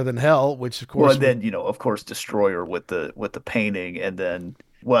Hotter Than Hell, which of course. Well, and then of course, Destroyer with the painting, and then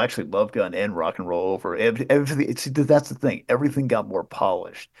actually, Love Gun and Rock and Roll Over. Everything. That's the thing. Everything got more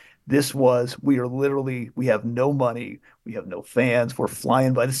polished. This was we have no money, we have no fans, we're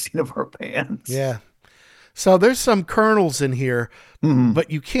flying by the seat of our pants. Yeah. So there's some kernels in here,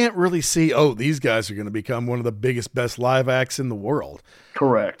 but you can't really see. Oh, these guys are going to become one of the biggest, best live acts in the world.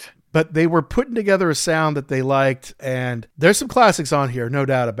 Correct. But they were putting together a sound that they liked, and there's some classics on here, no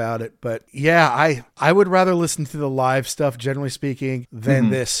doubt about it. But yeah, I would rather listen to the live stuff, generally speaking,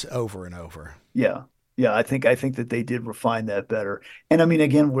 than this over and over. Yeah. Yeah, I think that they did refine that better. And I mean,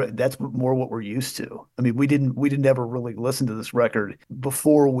 again, that's more what we're used to. I mean, we didn't ever really listen to this record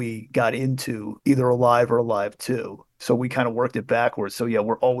before we got into either Alive or Alive 2. So we kind of worked it backwards. So yeah,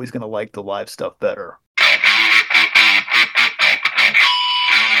 we're always going to like the live stuff better.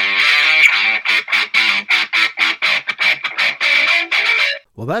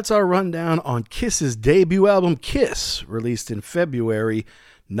 Well, that's our rundown on Kiss's debut album, Kiss, released in February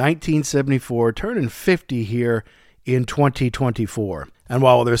 1974, turning 50 here in 2024. And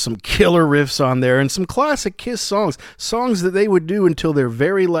while there's some killer riffs on there and some classic Kiss songs that they would do until their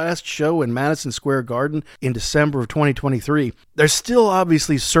very last show in Madison Square Garden in December of 2023, they're still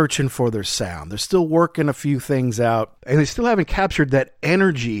obviously searching for their sound. They're still working a few things out, and they still haven't captured that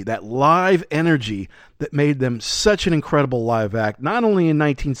energy, that live energy that made them such an incredible live act, not only in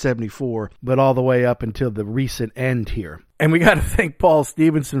 1974, but all the way up until the recent end here. And we got to thank Paul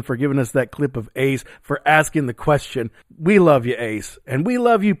Stevenson for giving us that clip of Ace, for asking the question. We love you, Ace. And we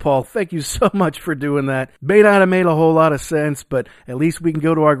love you, Paul. Thank you so much for doing that. May not have made a whole lot of sense, but at least we can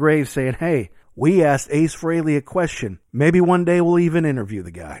go to our grave saying, hey, we asked Ace Frehley a question. Maybe one day we'll even interview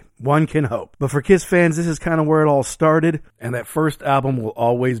the guy. One can hope. But for Kiss fans, this is kind of where it all started, and that first album will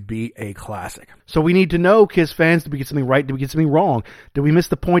always be a classic. So we need to know, Kiss fans, did we get something right? Did we get something wrong? Did we miss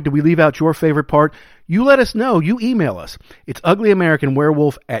the point? Did we leave out your favorite part? You let us know. You email us. It's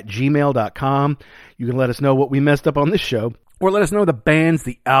uglyamericanwerewolf@gmail.com. You can let us know what we messed up on this show. Or let us know the bands,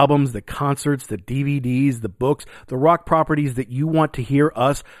 the albums, the concerts, the DVDs, the books, the rock properties that you want to hear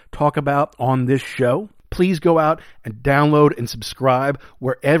us talk about on this show. Please go out and download and subscribe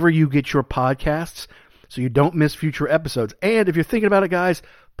wherever you get your podcasts so you don't miss future episodes. And if you're thinking about it, guys,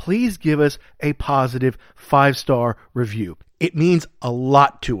 please give us a positive 5-star review. It means a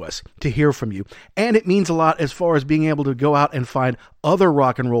lot to us to hear from you. And it means a lot as far as being able to go out and find other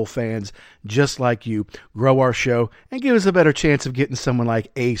rock and roll fans just like you, grow our show, and give us a better chance of getting someone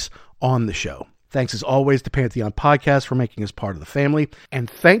like Ace on the show. Thanks as always to Pantheon Podcast for making us part of the family. And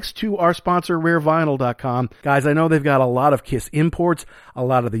thanks to our sponsor, RareVinyl.com. Guys, I know they've got a lot of Kiss imports, a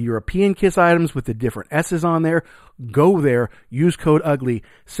lot of the European Kiss items with the different S's on there. Go there, use code UGLY,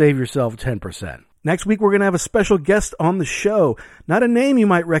 save yourself 10%. Next week, we're going to have a special guest on the show. Not a name you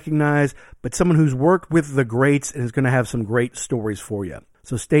might recognize, but someone who's worked with the greats and is going to have some great stories for you.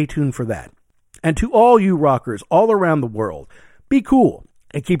 So stay tuned for that. And to all you rockers all around the world, be cool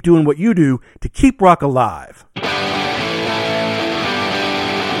and keep doing what you do to keep rock alive.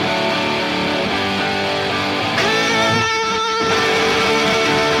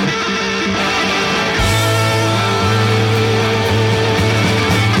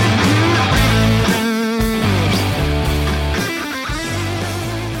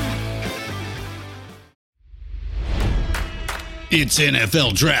 It's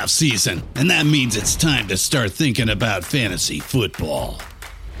NFL draft season, and that means it's time to start thinking about fantasy football.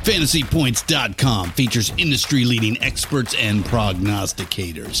 FantasyPoints.com features industry-leading experts and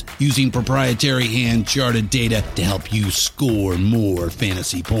prognosticators using proprietary hand-charted data to help you score more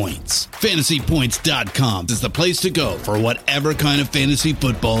fantasy points. FantasyPoints.com is the place to go for whatever kind of fantasy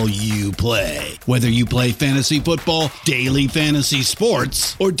football you play. Whether you play fantasy football, daily fantasy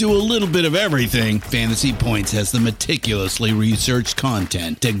sports, or do a little bit of everything, Fantasy Points has the meticulously researched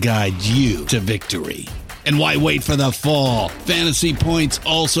content to guide you to victory. And why wait for the fall? Fantasy Points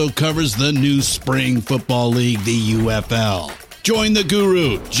also covers the new spring football league, the UFL. Join the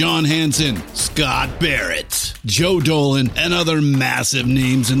guru, John Hansen, Scott Barrett, Joe Dolan, and other massive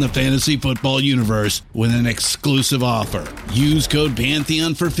names in the fantasy football universe with an exclusive offer. Use code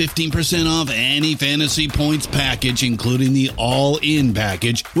Pantheon for 15% off any Fantasy Points package, including the all-in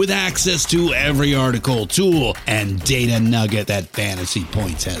package, with access to every article, tool, and data nugget that Fantasy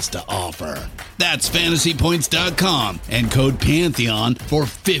Points has to offer. That's FantasyPoints.com and code Pantheon for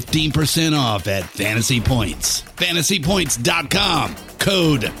 15% off at Fantasy Points. FantasyPoints.com,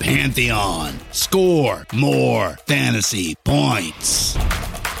 code Pantheon. Score more fantasy points.